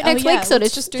I'll do it Oh, next yeah, week sort of.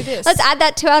 let's just do this. Let's add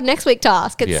that to our next week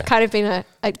task. It's Yeah. kind of been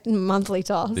a monthly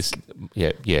task. This,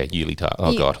 yearly time.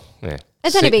 Oh, Ye- God. Yeah.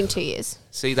 It's only been 2 years.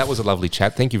 See, that was a lovely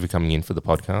chat. Thank you for coming in for the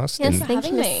podcast Yes, and thank you,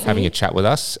 having Miss me. C. having a chat with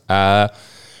us.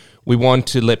 We want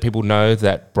to let people know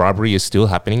that bribery is still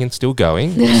happening and still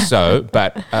going.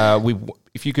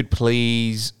 If you could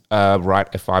please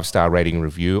write a 5-star rating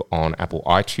review on Apple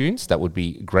iTunes, that would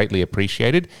be greatly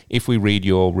appreciated. If we read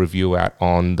your review out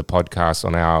on the podcast,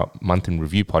 on our month in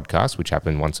review podcast, which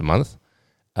happen once a month,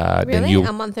 then Really? you'll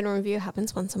Our month in review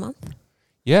happens once a month.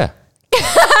 yeah.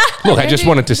 Look, I just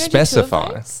wanted to You don't do 2 of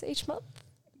specify. those each month.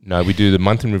 No, we do the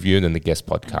month in review and then the guest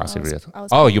podcast I every was- other. I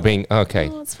was Oh, being you're being okay.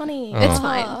 Oh, it's funny. It's Ah.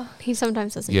 fine. He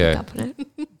sometimes doesn't Yeah. pick up on it.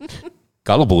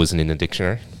 Gullible isn't in the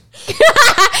dictionary.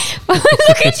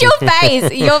 Look at your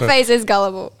face. Your face is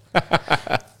gullible.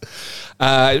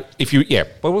 If you,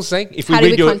 what was I saying? If How do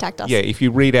read we your, contact us? Yeah, if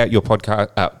you read out your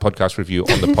podcast review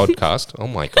on the podcast, oh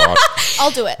my God.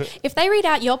 I'll do it. If they read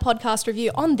out your podcast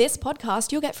review on this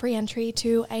podcast, you'll get free entry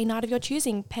to a night of your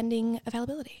choosing, pending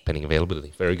availability. Pending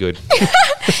availability. Very good.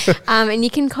 And you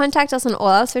can contact us on all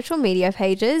our social media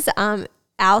pages.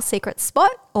 Our Secret Spot,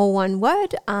 all one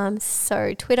word.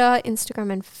 So Twitter,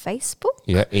 Instagram, and Facebook.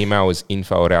 Yeah, email is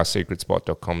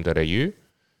info@oursecretspot.com.au.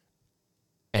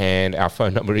 And our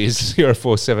phone number is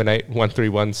 0478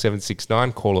 131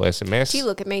 769. Call or SMS. Do you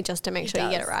look at me just to make sure you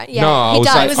get it does. right? No, I he was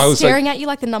does. like- I was I was staring at you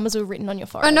like the numbers were written on your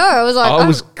forehead. I know. I was like, I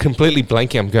was completely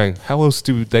blanking. I'm going, how else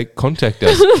do they contact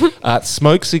us?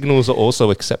 Smoke signals are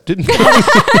also accepted.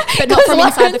 But not from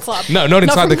inside the club. No, not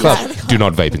inside the from club. inside the Do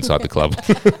not vape inside the club.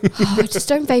 oh, just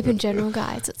don't vape in general,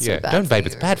 guys. It's Yeah, so bad. don't for vape. you.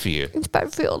 It's bad for you. It's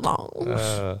bad for your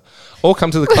lungs. Or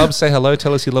come to the club, say hello,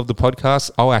 tell us you love the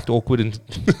podcast. I'll act awkward and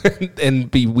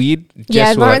and be weird. Yeah,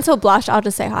 Jess will Lawrence will blush. I'll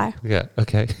just say hi. yeah,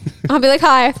 okay. I'll be like,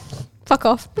 hi. Fuck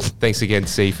off. Thanks again,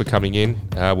 C, for coming in.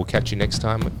 We'll catch you next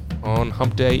time on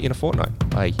Hump Day in a fortnight.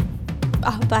 Bye.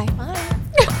 Oh, bye. Bye.